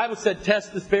 the Bible said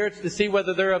test the spirits to see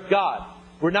whether they're of God.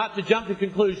 We're not to jump to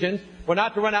conclusions. We're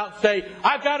not to run out and say,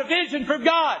 I've got a vision from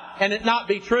God, and it not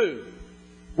be true.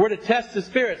 We're to test the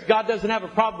spirits. God doesn't have a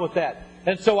problem with that.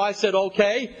 And so I said,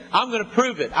 okay, I'm going to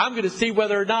prove it. I'm going to see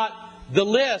whether or not the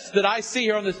list that I see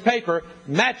here on this paper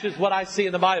matches what I see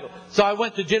in the Bible. So I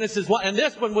went to Genesis 1, and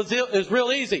this one is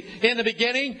real easy. In the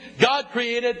beginning, God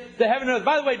created the heaven and earth.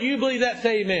 By the way, do you believe that?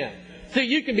 Say amen. See,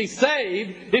 you can be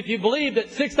saved if you believe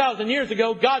that 6,000 years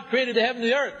ago God created the heaven and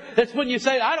the earth. That's when you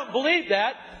say, I don't believe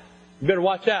that. You better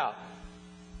watch out.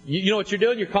 You know what you're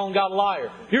doing? You're calling God a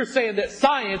liar. You're saying that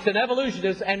science and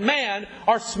evolutionists and man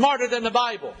are smarter than the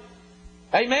Bible.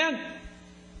 Amen?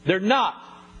 They're not.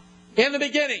 In the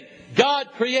beginning, God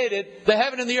created the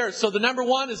heaven and the earth. So the number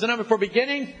 1 is the number for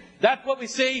beginning. That's what we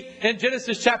see in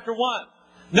Genesis chapter 1.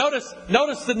 Notice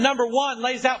the number 1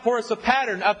 lays out for us a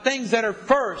pattern of things that are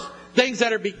first, things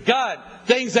that are begun,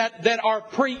 things that are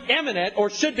preeminent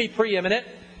or should be preeminent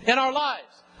in our lives.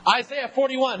 Isaiah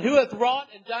 41, who hath wrought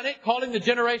and done it, calling the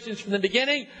generations from the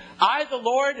beginning? I, the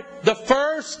Lord, the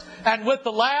first, and with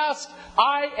the last,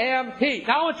 I am He.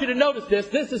 Now I want you to notice this.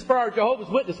 This is for our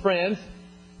Jehovah's Witness friends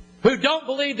who don't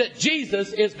believe that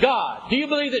Jesus is God. Do you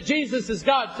believe that Jesus is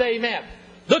God? Say amen.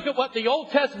 Look at what the Old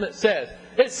Testament says.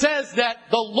 It says that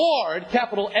the Lord,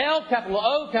 capital L, capital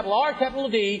O, capital R, capital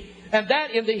D, and that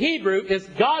in the Hebrew is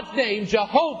God's name,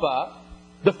 Jehovah.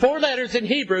 The 4 letters in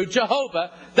Hebrew,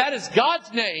 Jehovah, that is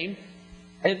God's name,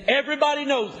 and everybody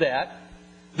knows that.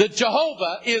 The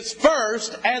Jehovah is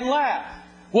first and last.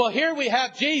 Well, here we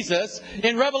have Jesus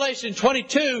in Revelation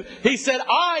 22. He said,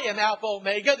 I am Alpha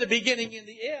Omega, the beginning and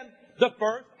the end, the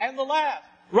first and the last.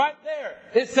 Right there.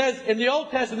 It says in the Old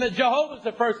Testament, Jehovah's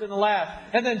the first and the last.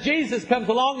 And then Jesus comes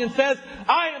along and says,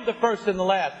 I am the first and the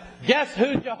last. Guess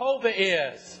who Jehovah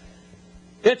is?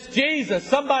 It's Jesus.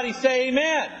 Somebody say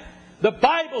amen. The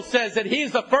Bible says that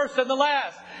He's the first and the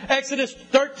last. Exodus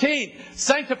 13,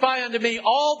 sanctify unto me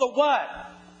all the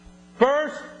what?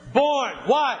 Firstborn.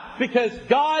 Why? Because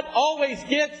God always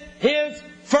gets His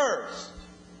first.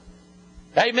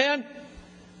 Amen?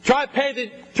 Try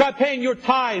paying your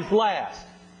tithes last.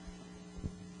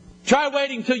 Try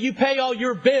waiting till you pay all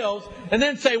your bills and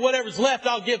then say whatever's left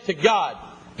I'll give to God.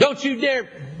 Don't you dare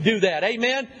do that.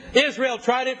 Amen? Israel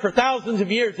tried it for thousands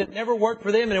of years. It never worked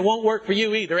for them, and it won't work for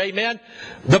you either. Amen?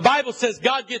 The Bible says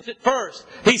God gets it first.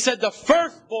 He said, the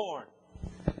firstborn.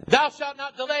 Thou shalt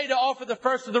not delay to offer the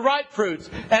first of the ripe fruits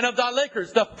and of thy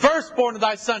liquors. The firstborn of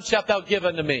thy son shalt thou give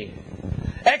unto me.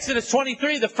 Exodus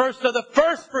 23, the first of the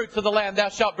first fruits of the land thou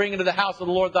shalt bring into the house of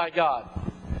the Lord thy God.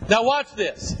 Now watch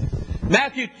this.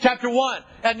 Matthew chapter 1.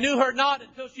 And knew her not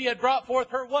until she had brought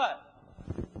forth her what?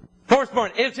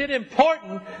 Firstborn. Is it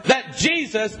important that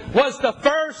Jesus was the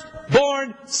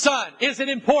firstborn son? Is it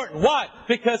important? Why?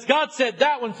 Because God said,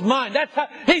 that one's mine.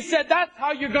 He said that's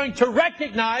how you're going to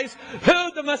recognize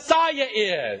who the Messiah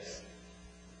is.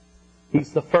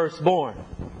 He's the firstborn.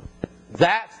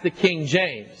 That's the King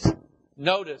James.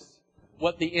 Notice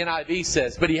what the NIV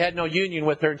says. But he had no union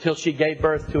with her until she gave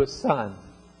birth to a son.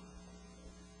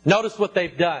 Notice what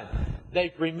they've done.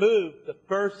 They've removed the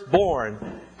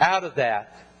firstborn out of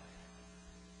that.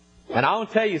 And I want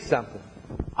to tell you something.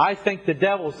 I think the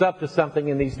devil's up to something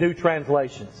in these new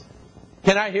translations.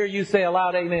 Can I hear you say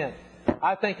aloud, amen?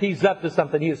 I think he's up to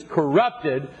something. He has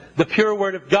corrupted the pure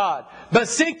word of God. But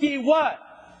seek ye what?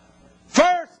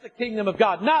 First the kingdom of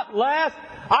God, not last.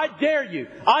 I dare you.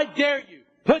 I dare you.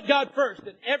 Put God first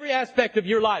in every aspect of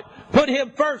your life. Put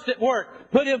Him first at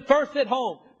work. Put Him first at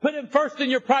home. Put Him first in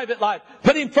your private life.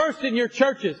 Put Him first in your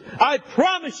churches. I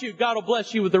promise you God will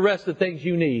bless you with the rest of the things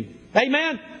you need.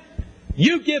 Amen?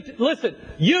 You give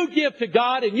to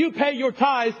God and you pay your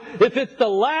tithes if it's the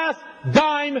last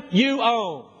dime you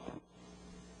own.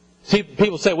 See,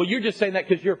 people say, well, you're just saying that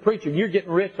because you're a preacher and you're getting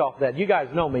rich off that. You guys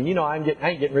know me. You know I ain't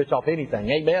getting rich off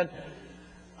anything. Amen?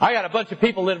 I got a bunch of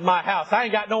people living in my house. I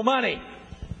ain't got no money.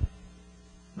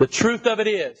 The truth of it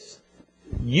is,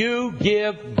 you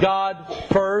give God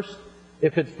first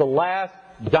if it's the last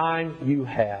dime you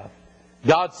have.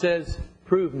 God says,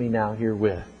 prove me now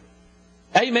herewith.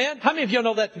 Amen? How many of you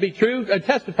know that to be true?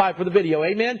 Testify for the video.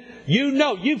 Amen? You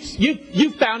know.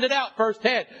 You've found it out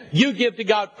firsthand. You give to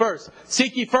God first.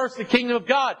 Seek ye first the kingdom of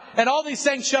God. And all these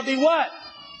things shall be what?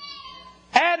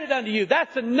 Added unto you.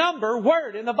 That's a number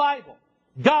word in the Bible.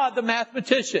 God the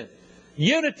mathematician.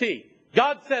 Unity.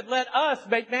 God said, let us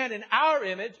make man in our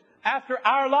image after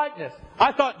our likeness.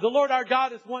 I thought the Lord our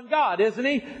God is one God, isn't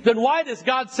He? Then why does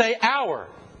God say our?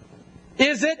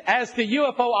 Is it, as the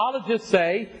UFOologists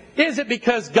say, is it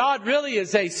because God really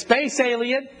is a space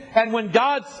alien, and when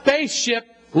God's spaceship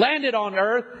landed on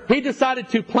Earth, He decided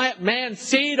to plant man's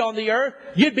seed on the Earth?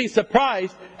 You'd be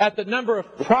surprised at the number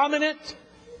of prominent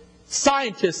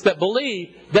scientists that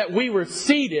believe that we were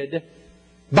seeded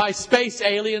by space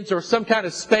aliens or some kind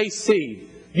of space seed.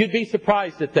 You'd be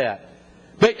surprised at that.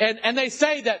 And they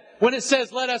say that when it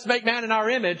says, let us make man in our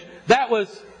image, that was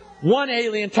one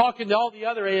alien talking to all the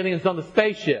other aliens on the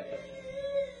spaceship.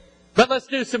 But let's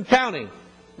do some counting.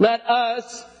 Let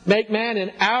us make man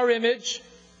in our image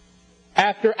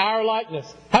after our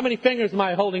likeness. How many fingers am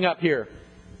I holding up here?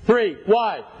 3.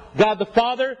 Why? God the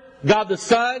Father, God the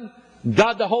Son,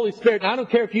 God the Holy Spirit. Now, I don't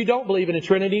care if you don't believe in a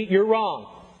Trinity, you're wrong.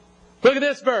 Look at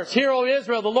this verse. Hear, O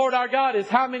Israel, the Lord our God is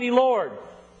how many Lord?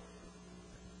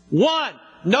 1.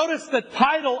 Notice the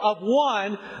title of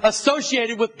one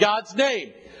associated with God's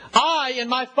name. I and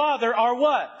my Father are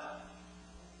what?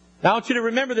 Now I want you to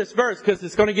remember this verse because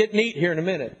it's going to get neat here in a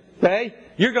minute. Okay?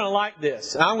 You're going to like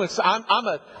this. I'm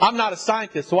not a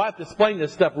scientist, so I have to explain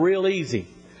this stuff real easy.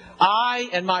 I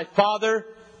and my Father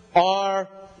are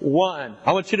one.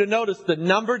 I want you to notice the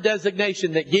number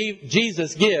designation that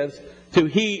Jesus gives to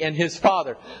He and His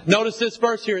Father. Notice this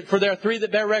verse here. For there are 3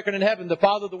 that bear record in heaven, the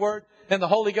Father, the Word, and the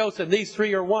Holy Ghost, and these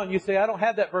 3 are one. You say, I don't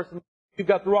have that verse. You've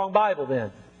got the wrong Bible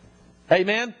then.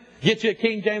 Amen? Get you a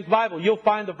King James Bible. You'll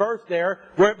find the verse there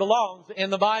where it belongs in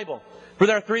the Bible. For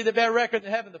there are 3 that bear record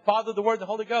in heaven, the Father, the Word, and the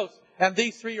Holy Ghost, and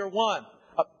these 3 are one.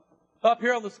 Up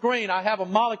here on the screen, I have a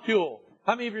molecule.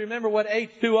 How many of you remember what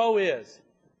H2O is?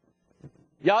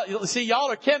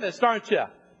 Y'all are chemists, aren't you?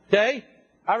 Okay?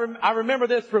 I remember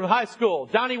this from high school.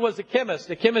 Johnny was a chemist.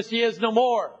 A chemist he is no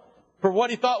more. For what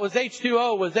he thought was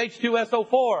H2O was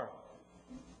H2SO4.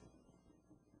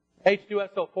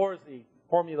 H2SO4 is the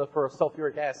formula for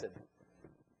sulfuric acid.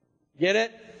 Get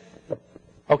it?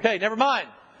 Okay, never mind.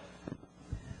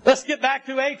 Let's get back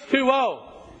to H2O.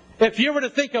 If you were to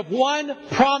think of one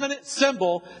prominent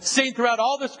symbol seen throughout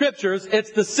all the Scriptures,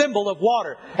 it's the symbol of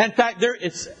water. In fact,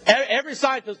 every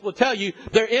scientist will tell you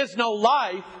there is no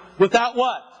life without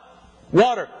what?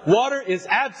 Water. Water is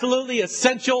absolutely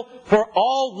essential for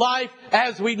all life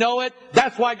as we know it.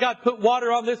 That's why God put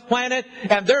water on this planet.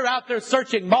 And they're out there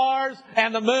searching Mars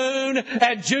and the Moon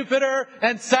and Jupiter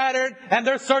and Saturn. And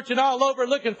they're searching all over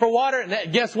looking for water.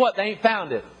 And guess what? They ain't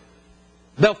found it.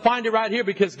 They'll find it right here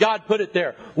because God put it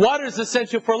there. Water is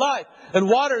essential for life. And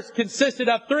water is consisted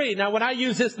of three. Now when I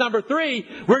use this number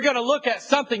 3, we're going to look at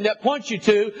something that points you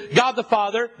to God the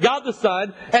Father, God the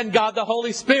Son, and God the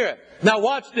Holy Spirit. Now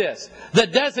watch this. The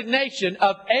designation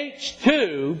of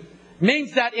H2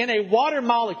 means that in a water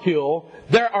molecule,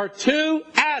 there are 2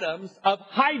 atoms of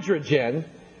hydrogen,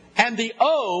 and the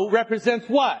O represents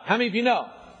what? How many of you know?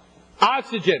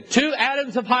 Oxygen. 2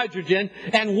 atoms of hydrogen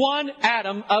and 1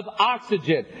 atom of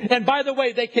oxygen. And by the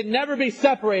way, they can never be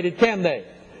separated, can they?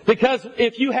 Because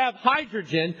if you have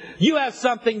hydrogen, you have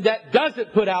something that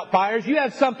doesn't put out fires. You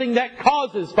have something that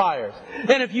causes fires.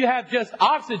 And if you have just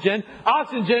oxygen,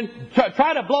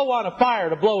 try to blow on a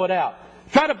fire to blow it out.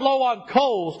 Try to blow on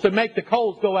coals to make the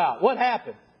coals go out. What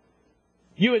happens?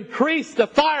 You increase the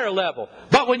fire level.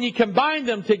 But when you combine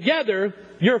them together,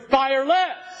 you're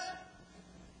fireless.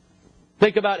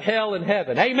 Think about hell and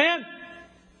heaven. Amen?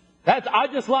 I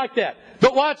just like that.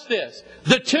 But watch this.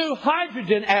 The 2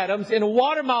 hydrogen atoms in a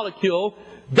water molecule,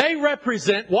 they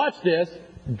represent, watch this,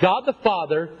 God the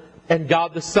Father and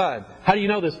God the Son. How do you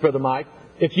know this, Brother Mike?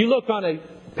 If you look on a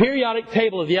periodic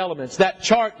table of the elements, that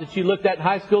chart that you looked at in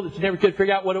high school that you never could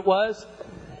figure out what it was,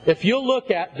 if you'll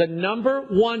look at the number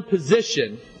 1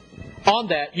 position on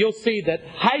that, you'll see that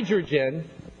hydrogen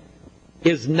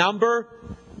is number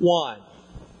 1.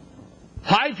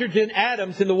 Hydrogen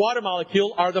atoms in the water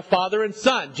molecule are the Father and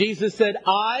Son. Jesus said,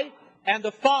 I and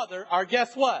the Father are,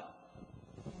 guess what?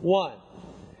 1.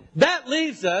 That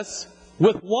leaves us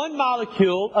with 1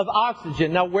 molecule of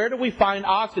oxygen. Now, where do we find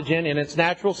oxygen in its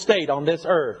natural state on this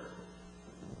earth?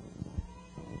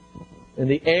 In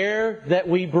the air that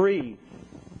we breathe.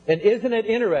 And isn't it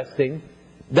interesting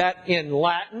that in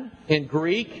Latin, in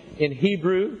Greek, in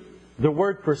Hebrew, the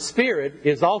word for spirit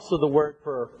is also the word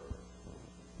for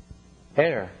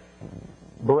air,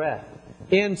 breath,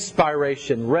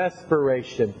 inspiration,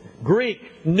 respiration.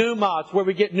 Greek, pneumos, where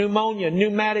we get pneumonia,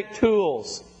 pneumatic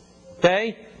tools.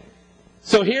 Okay?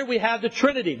 So here we have the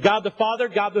Trinity. God the Father,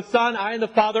 God the Son, I and the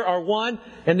Father are 1.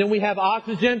 And then we have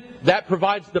oxygen. That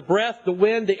provides the breath, the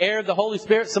wind, the air, the Holy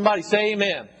Spirit. Somebody say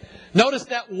amen. Notice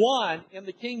that 1 in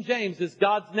the King James is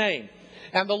God's name.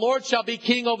 And the Lord shall be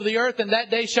king over the earth, and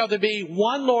that day shall there be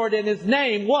one Lord, in His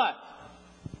name, what?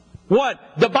 1.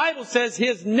 The Bible says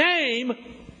His name,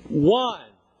 1.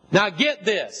 Now get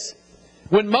this.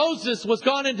 When Moses was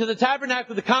gone into the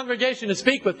tabernacle of the congregation to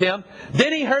speak with him,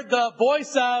 then he heard the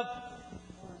voice of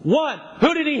 1.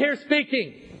 Who did he hear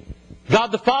speaking? God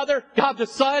the Father, God the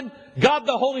Son, God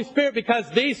the Holy Spirit, because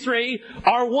these 3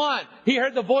 are 1. He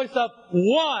heard the voice of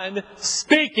 1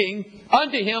 speaking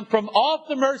unto him from off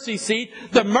the mercy seat.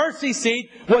 The mercy seat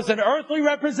was an earthly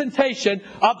representation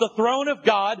of the throne of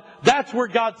God. That's where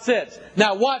God sits.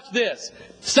 Now watch this.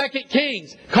 2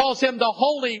 Kings calls Him the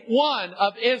Holy One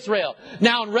of Israel.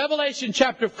 Now in Revelation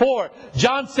chapter 4,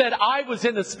 John said, I was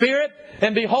in the Spirit,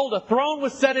 and behold, a throne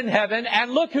was set in heaven,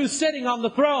 and look who's sitting on the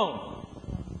throne.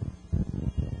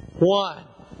 1.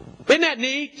 Isn't that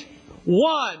neat?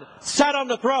 1 sat on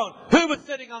the throne. Who was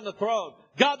sitting on the throne?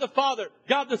 God the Father,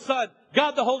 God the Son,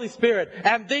 God the Holy Spirit.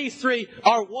 And these 3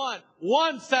 are 1.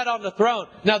 1 sat on the throne.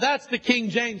 Now that's the King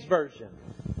James Version.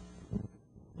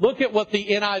 Look at what the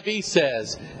NIV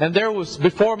says. And there was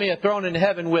before me a throne in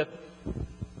heaven with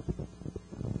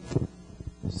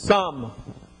someone.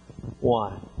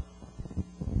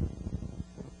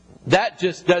 That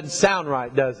just doesn't sound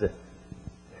right, does it?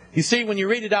 You see, when you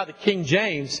read it out of the King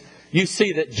James, you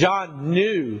see that John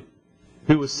knew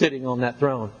who was sitting on that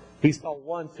throne. He saw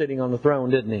 1 sitting on the throne,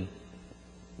 didn't he?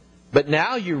 But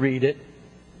now you read it,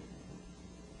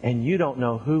 and you don't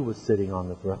know who was sitting on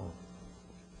the throne.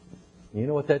 You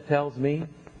know what that tells me?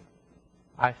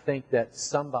 I think that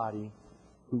somebody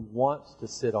who wants to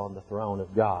sit on the throne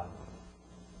of God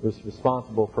was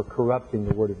responsible for corrupting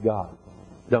the Word of God.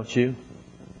 Don't you?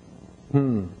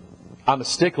 I'm a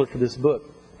stickler for this book.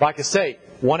 Like I say,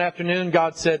 one afternoon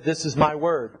God said, this is my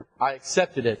Word. I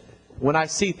accepted it. When I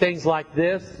see things like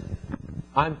this,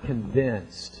 I'm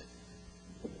convinced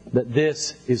that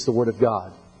this is the Word of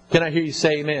God. Can I hear you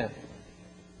say amen?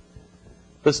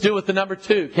 Let's do it with the number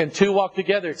 2. Can 2 walk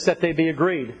together except they be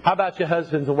agreed? How about you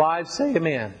husbands and wives? Say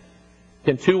amen.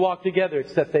 Can 2 walk together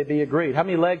except they be agreed? How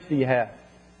many legs do you have?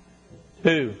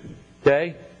 2.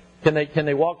 Okay? Can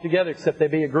they walk together except they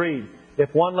be agreed?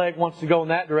 If one leg wants to go in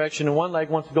that direction and one leg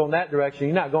wants to go in that direction,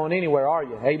 you're not going anywhere, are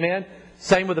you? Amen?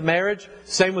 Same with a marriage.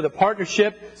 Same with a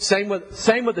partnership. Same with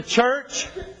the church.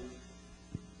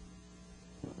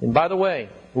 And by the way,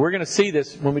 we're going to see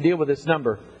this when we deal with this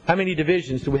number. How many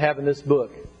divisions do we have in this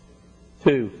book?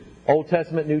 2. Old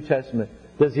Testament, New Testament.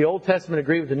 Does the Old Testament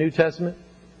agree with the New Testament?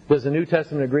 Does the New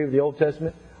Testament agree with the Old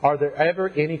Testament? Are there ever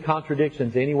any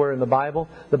contradictions anywhere in the Bible?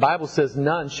 The Bible says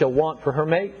none shall want for her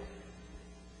mate.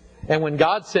 And when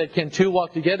God said, can two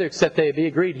walk together except they be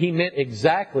agreed, He meant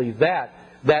exactly that.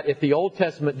 That if the Old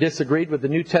Testament disagreed with the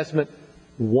New Testament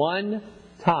one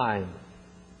time,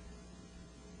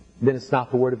 then it's not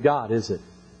the Word of God, is it?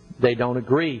 They don't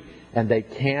agree, and they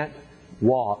can't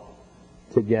walk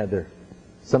together.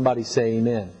 Somebody say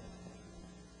amen.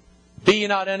 Be ye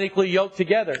not unequally yoked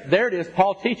together. There it is,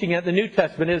 Paul teaching it in the New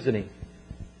Testament, isn't he?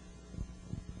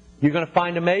 You're going to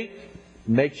find a mate,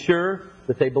 make sure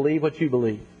that they believe what you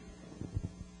believe.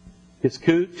 Because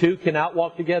two cannot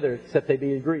walk together except they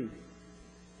be agreed.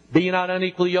 Be ye not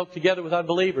unequally yoked together with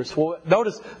unbelievers. Well,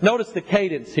 notice the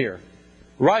cadence here.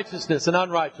 Righteousness and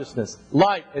unrighteousness.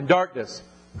 Light and darkness.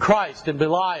 Christ and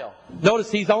Belial.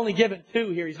 Notice he's only given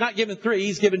two here. He's not given three,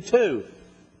 he's given two.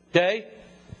 Okay?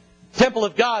 Temple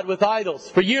of God with idols.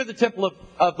 For ye are the temple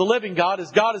of the living God.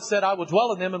 As God has said, I will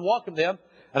dwell in them and walk in them.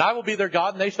 And I will be their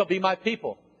God, and they shall be my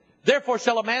people. Therefore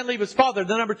shall a man leave his father.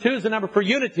 The number 2 is the number for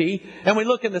unity. And we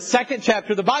look in the 2nd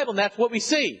chapter of the Bible, and that's what we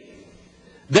see.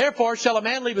 Therefore shall a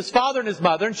man leave his father and his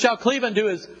mother, and shall cleave unto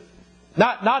his,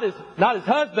 not his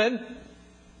husband.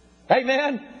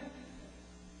 Amen.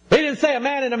 He didn't say a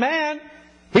man and a man.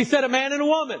 He said a man and a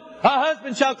woman. A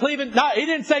husband shall cleave he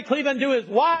didn't say cleave unto his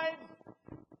wife.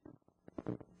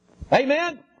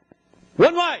 Amen.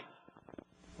 One wife.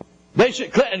 They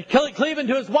should cleave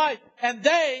unto his wife, and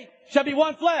they shall be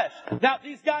one flesh. Now,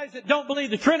 these guys that don't believe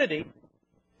the Trinity,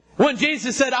 when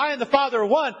Jesus said, I and the Father are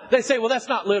one, they say, well, that's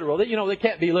not literal. They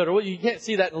can't be literal. You can't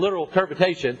see that in literal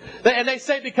interpretation. And they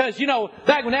say because,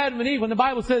 back when Adam and Eve, when the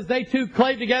Bible says they two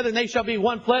clave together and they shall be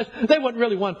one flesh, they weren't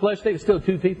really one flesh. They were still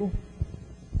two people.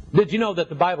 Did you know that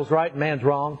the Bible's right and man's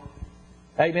wrong?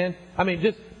 Amen? I mean,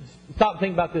 just stop and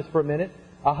think about this for a minute.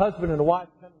 A husband and a wife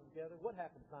coming together. What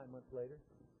happens 9 months later?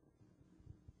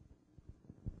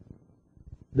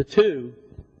 The two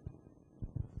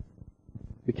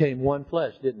became one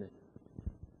flesh, didn't it?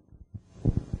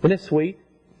 Isn't it sweet?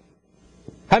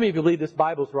 How many of you believe this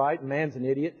Bible's right and man's an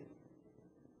idiot?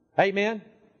 Amen?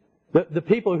 The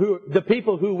people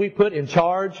who we put in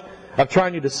charge of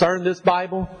trying to discern this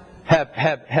Bible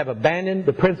have abandoned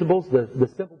the principles, the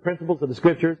simple principles of the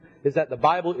Scriptures, is that the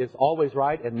Bible is always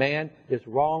right and man is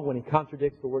wrong when he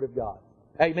contradicts the Word of God.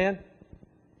 Amen?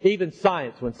 Even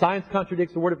science. When science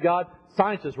contradicts the Word of God,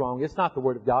 science is wrong. It's not the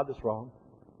Word of God that's wrong.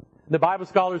 The Bible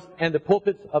scholars and the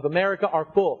pulpits of America are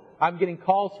full. I'm getting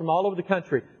calls from all over the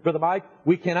country. Brother Mike,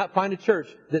 we cannot find a church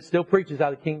that still preaches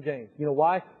out of King James. You know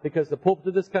why? Because the pulpits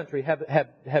of this country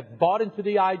have bought into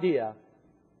the idea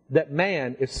that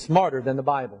man is smarter than the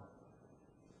Bible.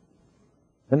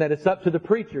 And that it's up to the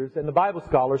preachers and the Bible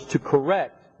scholars to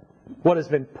correct what has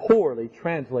been poorly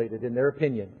translated in their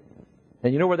opinion.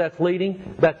 And you know where that's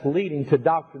leading? That's leading to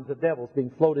doctrines of devils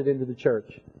being floated into the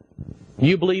church.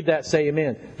 You believe that? Say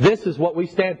amen. This is what we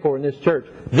stand for in this church.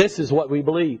 This is what we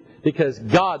believe. Because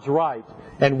God's right.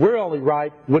 And we're only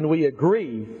right when we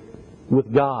agree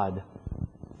with God.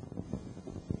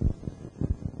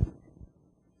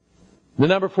 The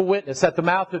number for witness. At the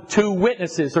mouth of 2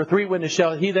 witnesses or 3 witnesses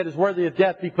shall he that is worthy of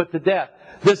death be put to death.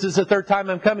 This is the 3rd time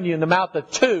I'm coming to you. In the mouth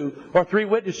of 2 or 3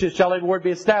 witnesses shall every word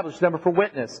be established. Number for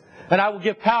witness. And I will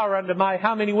give power unto my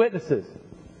how many witnesses?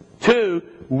 2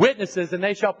 witnesses, and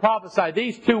they shall prophesy.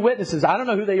 These 2 witnesses, I don't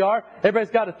know who they are. Everybody's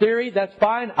got a theory. That's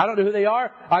fine. I don't know who they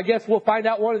are. I guess we'll find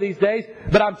out one of these days.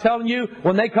 But I'm telling you,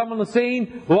 when they come on the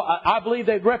scene, well, I believe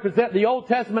they represent the Old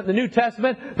Testament and the New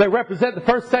Testament. They represent the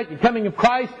first, second coming of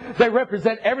Christ. They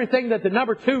represent everything that the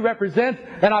number 2 represents.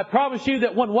 And I promise you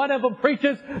that when one of them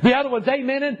preaches, the other one's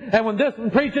amening. And when this one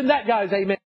preaching, that guy's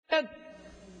amening.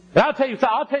 And I'll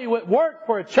tell you what works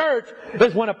for a church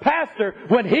is when a pastor,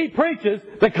 when he preaches,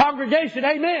 the congregation,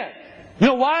 amen. You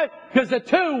know why? Because the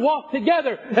 2 walk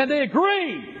together and they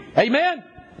agree. Amen?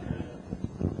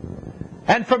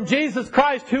 And from Jesus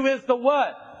Christ, who is the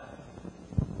what?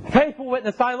 Faithful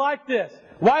witness. I like this.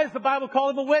 Why does the Bible call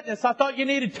him a witness? I thought you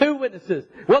needed 2 witnesses.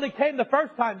 Well, he came the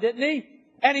first time, didn't he?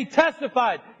 And he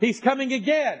testified. He's coming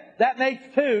again. That makes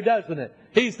 2, doesn't it?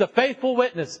 He's the faithful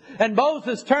witness. And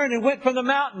Moses turned and went from the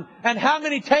mountain. And how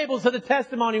many tables of the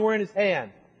testimony were in his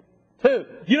hand? 2.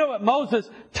 You know what Moses,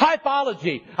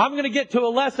 typology. I'm going to get to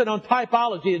a lesson on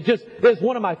typology. It just is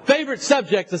one of my favorite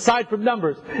subjects aside from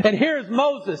Numbers. And here's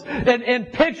Moses in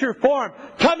picture form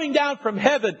coming down from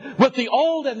heaven with the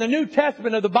Old and the New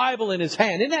Testament of the Bible in his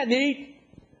hand. Isn't that neat?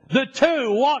 The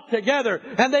 2 walked together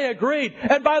and they agreed.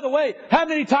 And by the way, how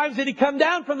many times did he come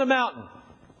down from the mountain?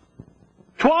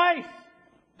 Twice.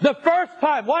 The first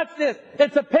time, watch this,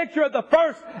 it's a picture of the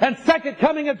first and second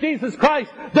coming of Jesus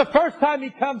Christ. The first time he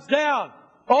comes down.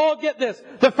 Oh, get this.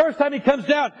 The first time He comes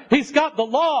down, He's got the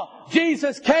law.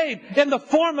 Jesus came in the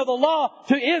form of the law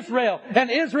to Israel.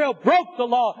 And Israel broke the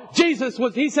law.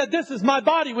 He said, this is my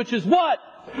body, which is what?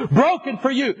 Broken for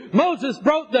you. Moses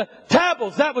broke the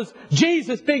tables. That was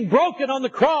Jesus being broken on the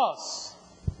cross.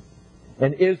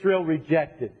 And Israel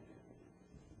rejected.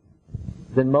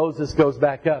 Then Moses goes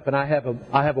back up, and I have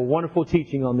a wonderful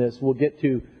teaching on this we'll get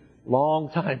to long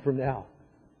time from now.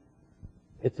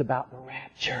 It's about the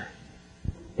rapture.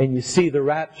 And you see the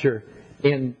rapture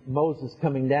in Moses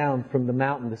coming down from the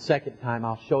mountain the second time.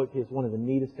 I'll show it to you. It's one of the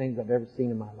neatest things I've ever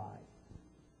seen in my life.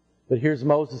 But here's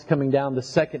Moses coming down the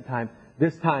second time.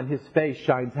 This time his face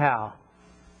shines how?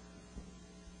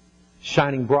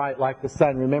 Shining bright like the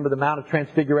sun. Remember the Mount of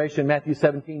Transfiguration, Matthew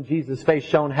 17, Jesus' face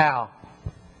shone how?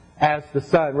 As the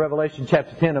sun. Revelation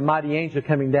chapter 10, a mighty angel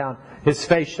coming down. His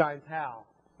face shines how?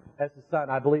 As the sun.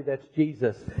 I believe that's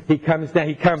Jesus. He comes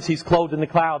down. He's clothed in the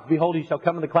clouds. Behold, He shall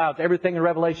come in the clouds. Everything in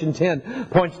Revelation 10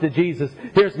 points to Jesus.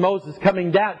 Here's Moses coming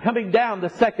down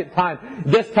the second time.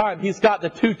 This time He's got the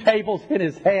 2 tables in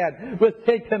His hand with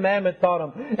 10 commandments on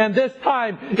them. And this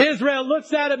time Israel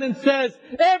looks at Him and says,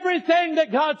 everything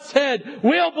that God said,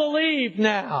 we'll believe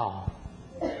now.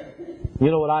 You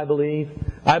know what I believe?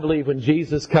 I believe when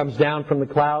Jesus comes down from the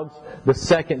clouds the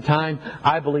second time,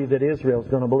 I believe that Israel's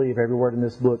going to believe every word in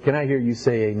this book. Can I hear you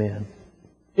say amen?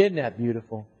 Isn't that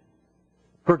beautiful?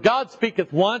 For God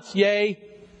speaketh once, yea,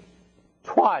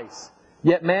 twice,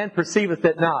 yet man perceiveth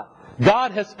it not.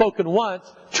 God has spoken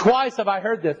once, twice have I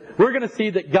heard this. We're going to see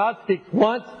that God speaks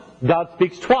once, God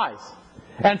speaks twice.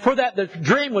 And for that the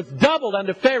dream was doubled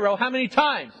unto Pharaoh how many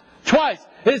times? Twice.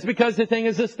 It is because the thing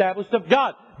is established of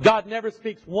God. God never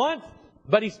speaks once,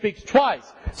 but He speaks twice.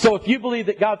 So if you believe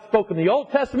that God spoke in the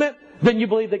Old Testament, then you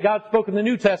believe that God spoke in the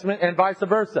New Testament, and vice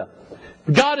versa.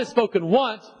 God has spoken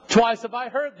once, twice have I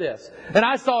heard this. And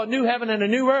I saw a new heaven and a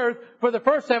new earth, for the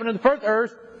first heaven and the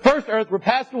first earth were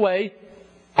passed away,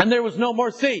 and there was no more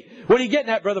sea. What are you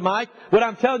getting at, Brother Mike? What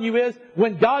I'm telling you is,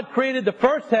 when God created the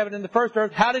first heaven and the first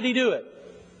earth, how did He do it?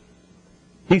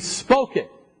 He spoke it.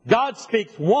 God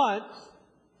speaks once,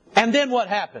 and then what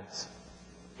happens?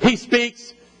 He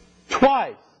speaks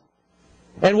twice.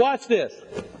 And watch this.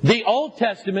 The Old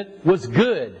Testament was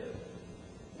good.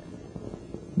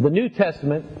 The New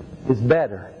Testament is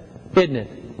better, isn't it?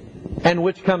 And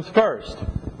which comes first?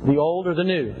 The old or the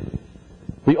new?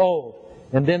 The old.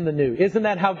 And then the new. Isn't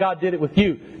that how God did it with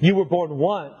you? You were born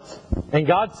once, and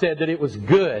God said that it was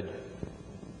good.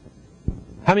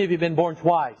 How many of you have been born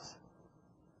twice?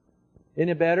 Isn't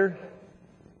it better?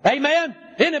 Amen?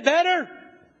 Isn't it better?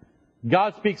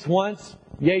 God speaks once,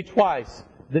 yea, twice.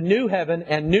 The new heaven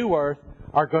and new earth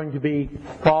are going to be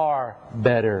far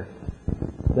better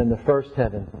than the first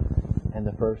heaven and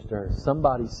the first earth.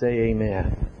 Somebody say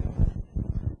amen.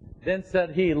 Then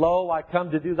said He, Lo, I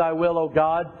come to do Thy will, O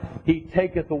God. He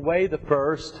taketh away the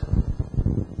first,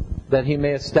 that He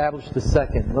may establish the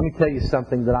second. Let me tell you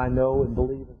something that I know and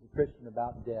believe as a Christian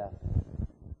about death.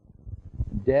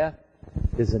 Death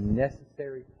is a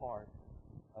necessary part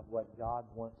of what God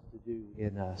wants to do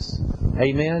in us.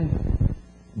 Amen?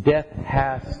 Death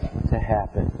has to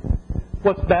happen.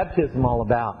 What's baptism all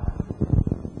about?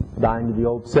 Dying to the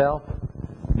old self,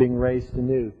 being raised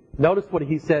anew. Notice what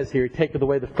He says here. He taketh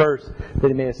away the first, that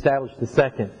He may establish the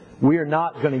second. We are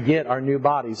not going to get our new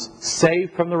bodies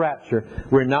saved from the rapture.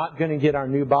 We're not going to get our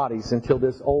new bodies until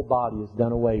this old body is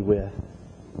done away with.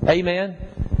 Amen?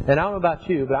 And I don't know about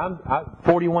you, but I'm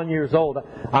 41 years old.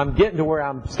 I'm getting to where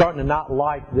I'm starting to not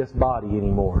like this body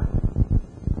anymore.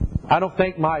 I don't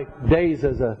think my days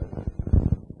as a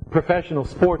professional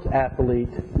sports athlete,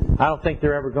 I don't think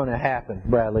they're ever going to happen,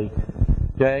 Bradley.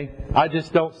 Okay? I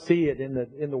just don't see it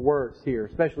in the works here,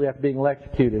 especially after being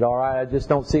electrocuted. All right? I just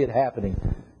don't see it happening.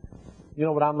 You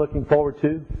know what I'm looking forward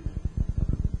to?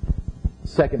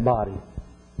 Second body.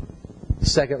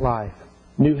 Second life.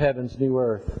 New heavens, new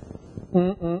earth.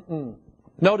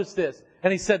 Notice this.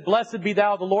 And He said, Blessed be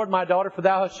thou the Lord, my daughter, for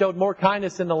thou hast showed more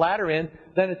kindness in the latter end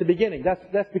than at the beginning.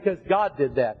 That's because God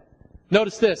did that.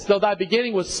 Notice this. Though thy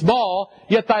beginning was small,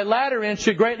 yet thy latter end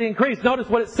should greatly increase. Notice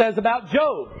what it says about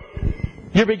Job.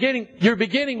 Your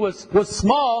beginning was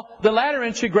small, the latter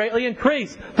end should greatly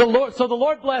increase. So the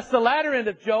Lord blessed the latter end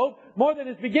of Job more than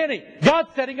his beginning.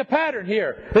 God's setting a pattern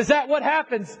here. Is that what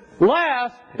happens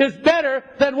last is better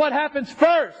than what happens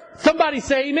first? Somebody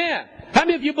say amen. How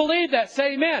many of you believe that?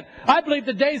 Say amen. I believe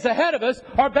the days ahead of us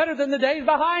are better than the days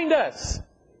behind us.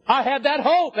 I have that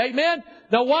hope. Amen.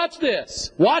 Now watch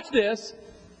this. Watch this.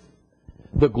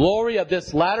 the glory of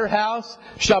this latter house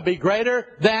shall be greater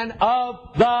than of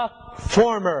the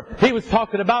former. He was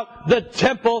talking about the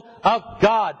temple of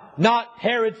God. Not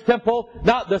Herod's temple,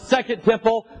 not the second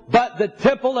temple, but the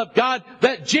temple of God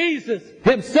that Jesus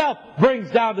Himself brings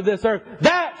down to this earth.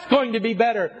 That's going to be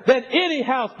better than any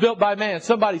house built by man.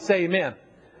 Somebody say amen.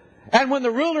 And when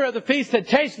the ruler of the feast had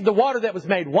tasted the water that was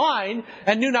made wine,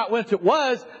 and knew not whence it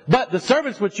was, but the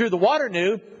servants which drew the water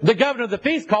knew, the governor of the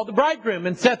feast called the bridegroom,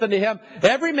 and saith unto him,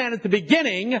 Every man at the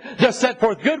beginning doth set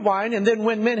forth good wine, and then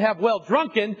when men have well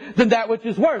drunken, then that which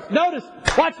is worse. Notice,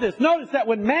 watch this, notice that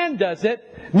when man does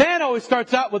it, man always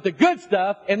starts out with the good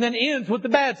stuff, and then ends with the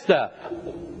bad stuff.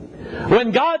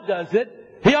 When God does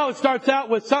it, He always starts out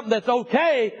with something that's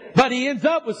okay, but He ends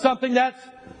up with something that's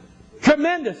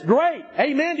tremendous, great.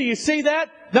 Amen. Do you see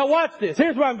that? Now watch this.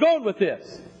 Here's where I'm going with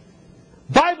this.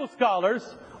 Bible scholars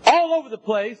all over the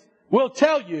place will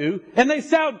tell you, and they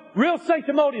sound real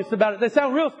sanctimonious about it. They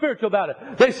sound real spiritual about it.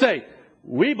 They say,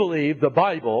 we believe the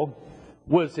Bible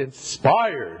was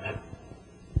inspired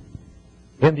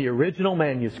in the original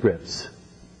manuscripts.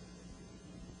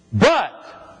 But,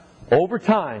 over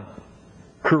time,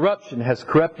 corruption has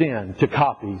crept in to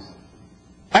copies.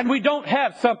 And we don't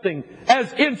have something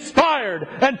as inspired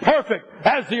and perfect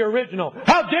as the original.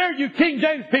 How dare you King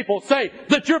James people say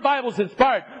that your Bible's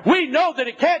inspired? We know that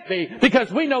it can't be because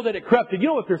we know that it corrupted. You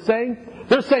know what they're saying?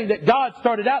 They're saying that God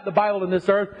started out the Bible in this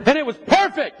earth and it was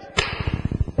perfect.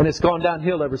 And it's gone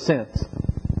downhill ever since.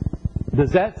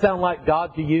 Does that sound like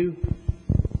God to you?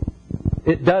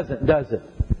 It doesn't, does it?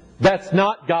 That's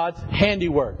not God's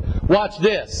handiwork. Watch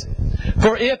this.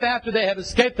 For if after they have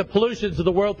escaped the pollutions of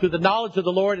the world through the knowledge of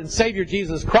the Lord and Savior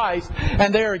Jesus Christ,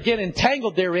 and they are again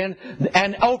entangled therein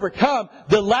and overcome,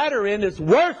 the latter end is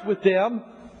worse with them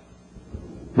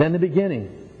than the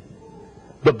beginning.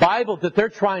 The Bible that they're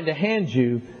trying to hand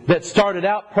you that started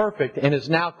out perfect and is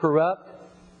now corrupt,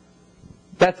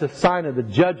 that's a sign of the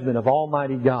judgment of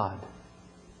Almighty God.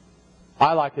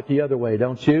 I like it the other way,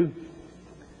 don't you?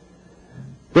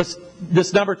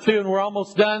 This number 2, and we're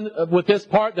almost done with this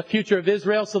part, the future of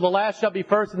Israel. So the last shall be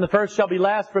first, and the first shall be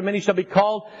last, for many shall be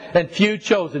called, and few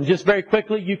chosen. Just very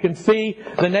quickly, you can see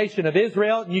the nation of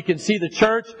Israel, and you can see the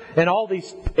church, and all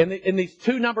these, in these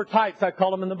 2 number types, I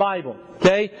call them in the Bible.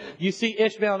 Okay? You see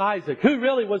Ishmael and Isaac. Who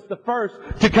really was the first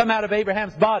to come out of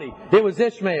Abraham's body? It was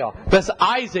Ishmael. Thus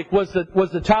Isaac was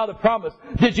the child of promise.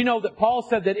 Did you know that Paul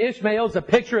said that Ishmael is a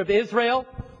picture of Israel,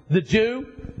 the Jew?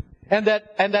 And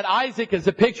that Isaac is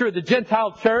a picture of the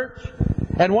Gentile church.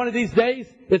 And one of these days,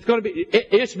 it's going to be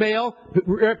Ishmael,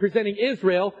 representing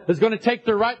Israel, is going to take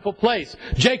their rightful place.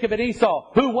 Jacob and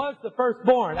Esau. Who was the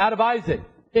firstborn out of Isaac?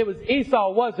 It was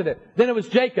Esau, wasn't it? Then it was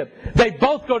Jacob. They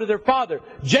both go to their father.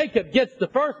 Jacob gets the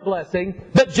first blessing,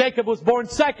 but Jacob was born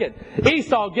second.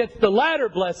 Esau gets the latter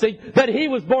blessing, but he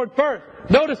was born first.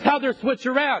 Notice how they're switched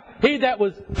around. He that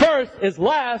was first is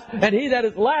last, and he that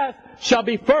is last shall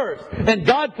be first. And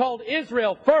God called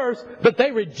Israel first, but they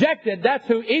rejected. That's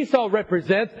who Esau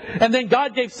represents. And then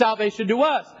God gave salvation to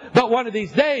us. But one of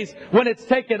these days, when it's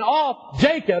taken off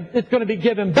Jacob, it's going to be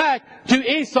given back to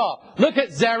Esau. Look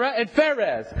at Zerah and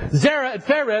Perez. Zerah and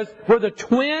Perez were the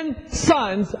twin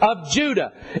sons of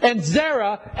Judah. And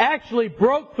Zerah actually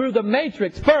broke through the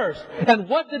matrix first. And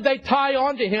what did they tie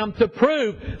onto him to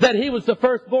prove that he was the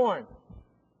firstborn?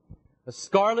 A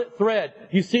scarlet thread.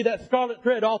 You see that scarlet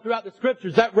thread all throughout the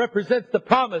Scriptures. That represents the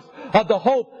promise of the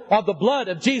hope of the blood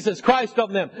of Jesus Christ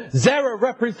on them. Zerah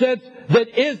represents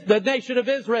the nation of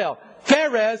Israel.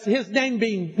 Perez, his name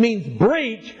means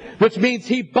breach, which means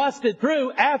he busted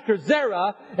through after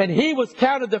Zerah, and he was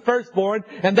counted the firstborn,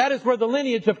 and that is where the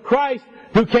lineage of Christ,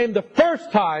 who came the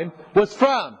first time, was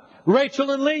from. Rachel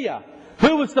and Leah.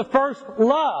 Who was the first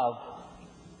love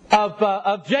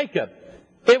of Jacob?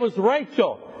 It was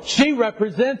Rachel. She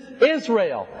represents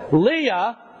Israel.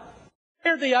 Leah,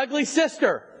 we're the ugly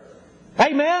sister.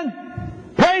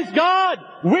 Amen? Praise God!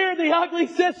 We're the ugly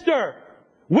sister.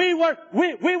 We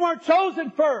weren't chosen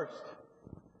first.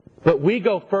 But we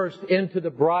go first into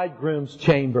the bridegroom's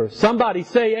chamber. Somebody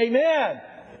say amen.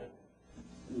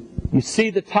 You see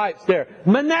the types there.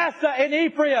 Manasseh and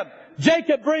Ephraim.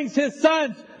 Jacob brings his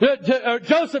sons,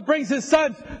 Joseph brings his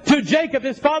sons to Jacob,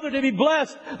 his father, to be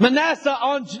blessed. Manasseh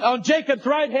on Jacob's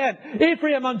right hand.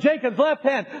 Ephraim on Jacob's left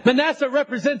hand. Manasseh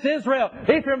represents Israel.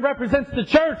 Ephraim represents the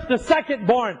church, the second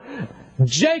born.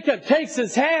 Jacob takes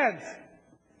his hands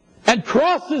and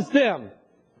crosses them.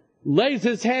 Lays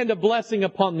his hand of blessing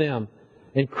upon them.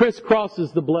 And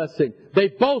crisscrosses the blessing. They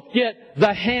both get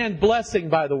the hand blessing,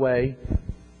 by the way.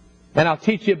 And I'll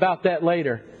teach you about that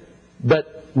later.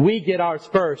 But we get ours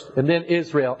first, and then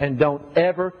Israel, and don't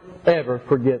ever, ever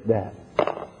forget that.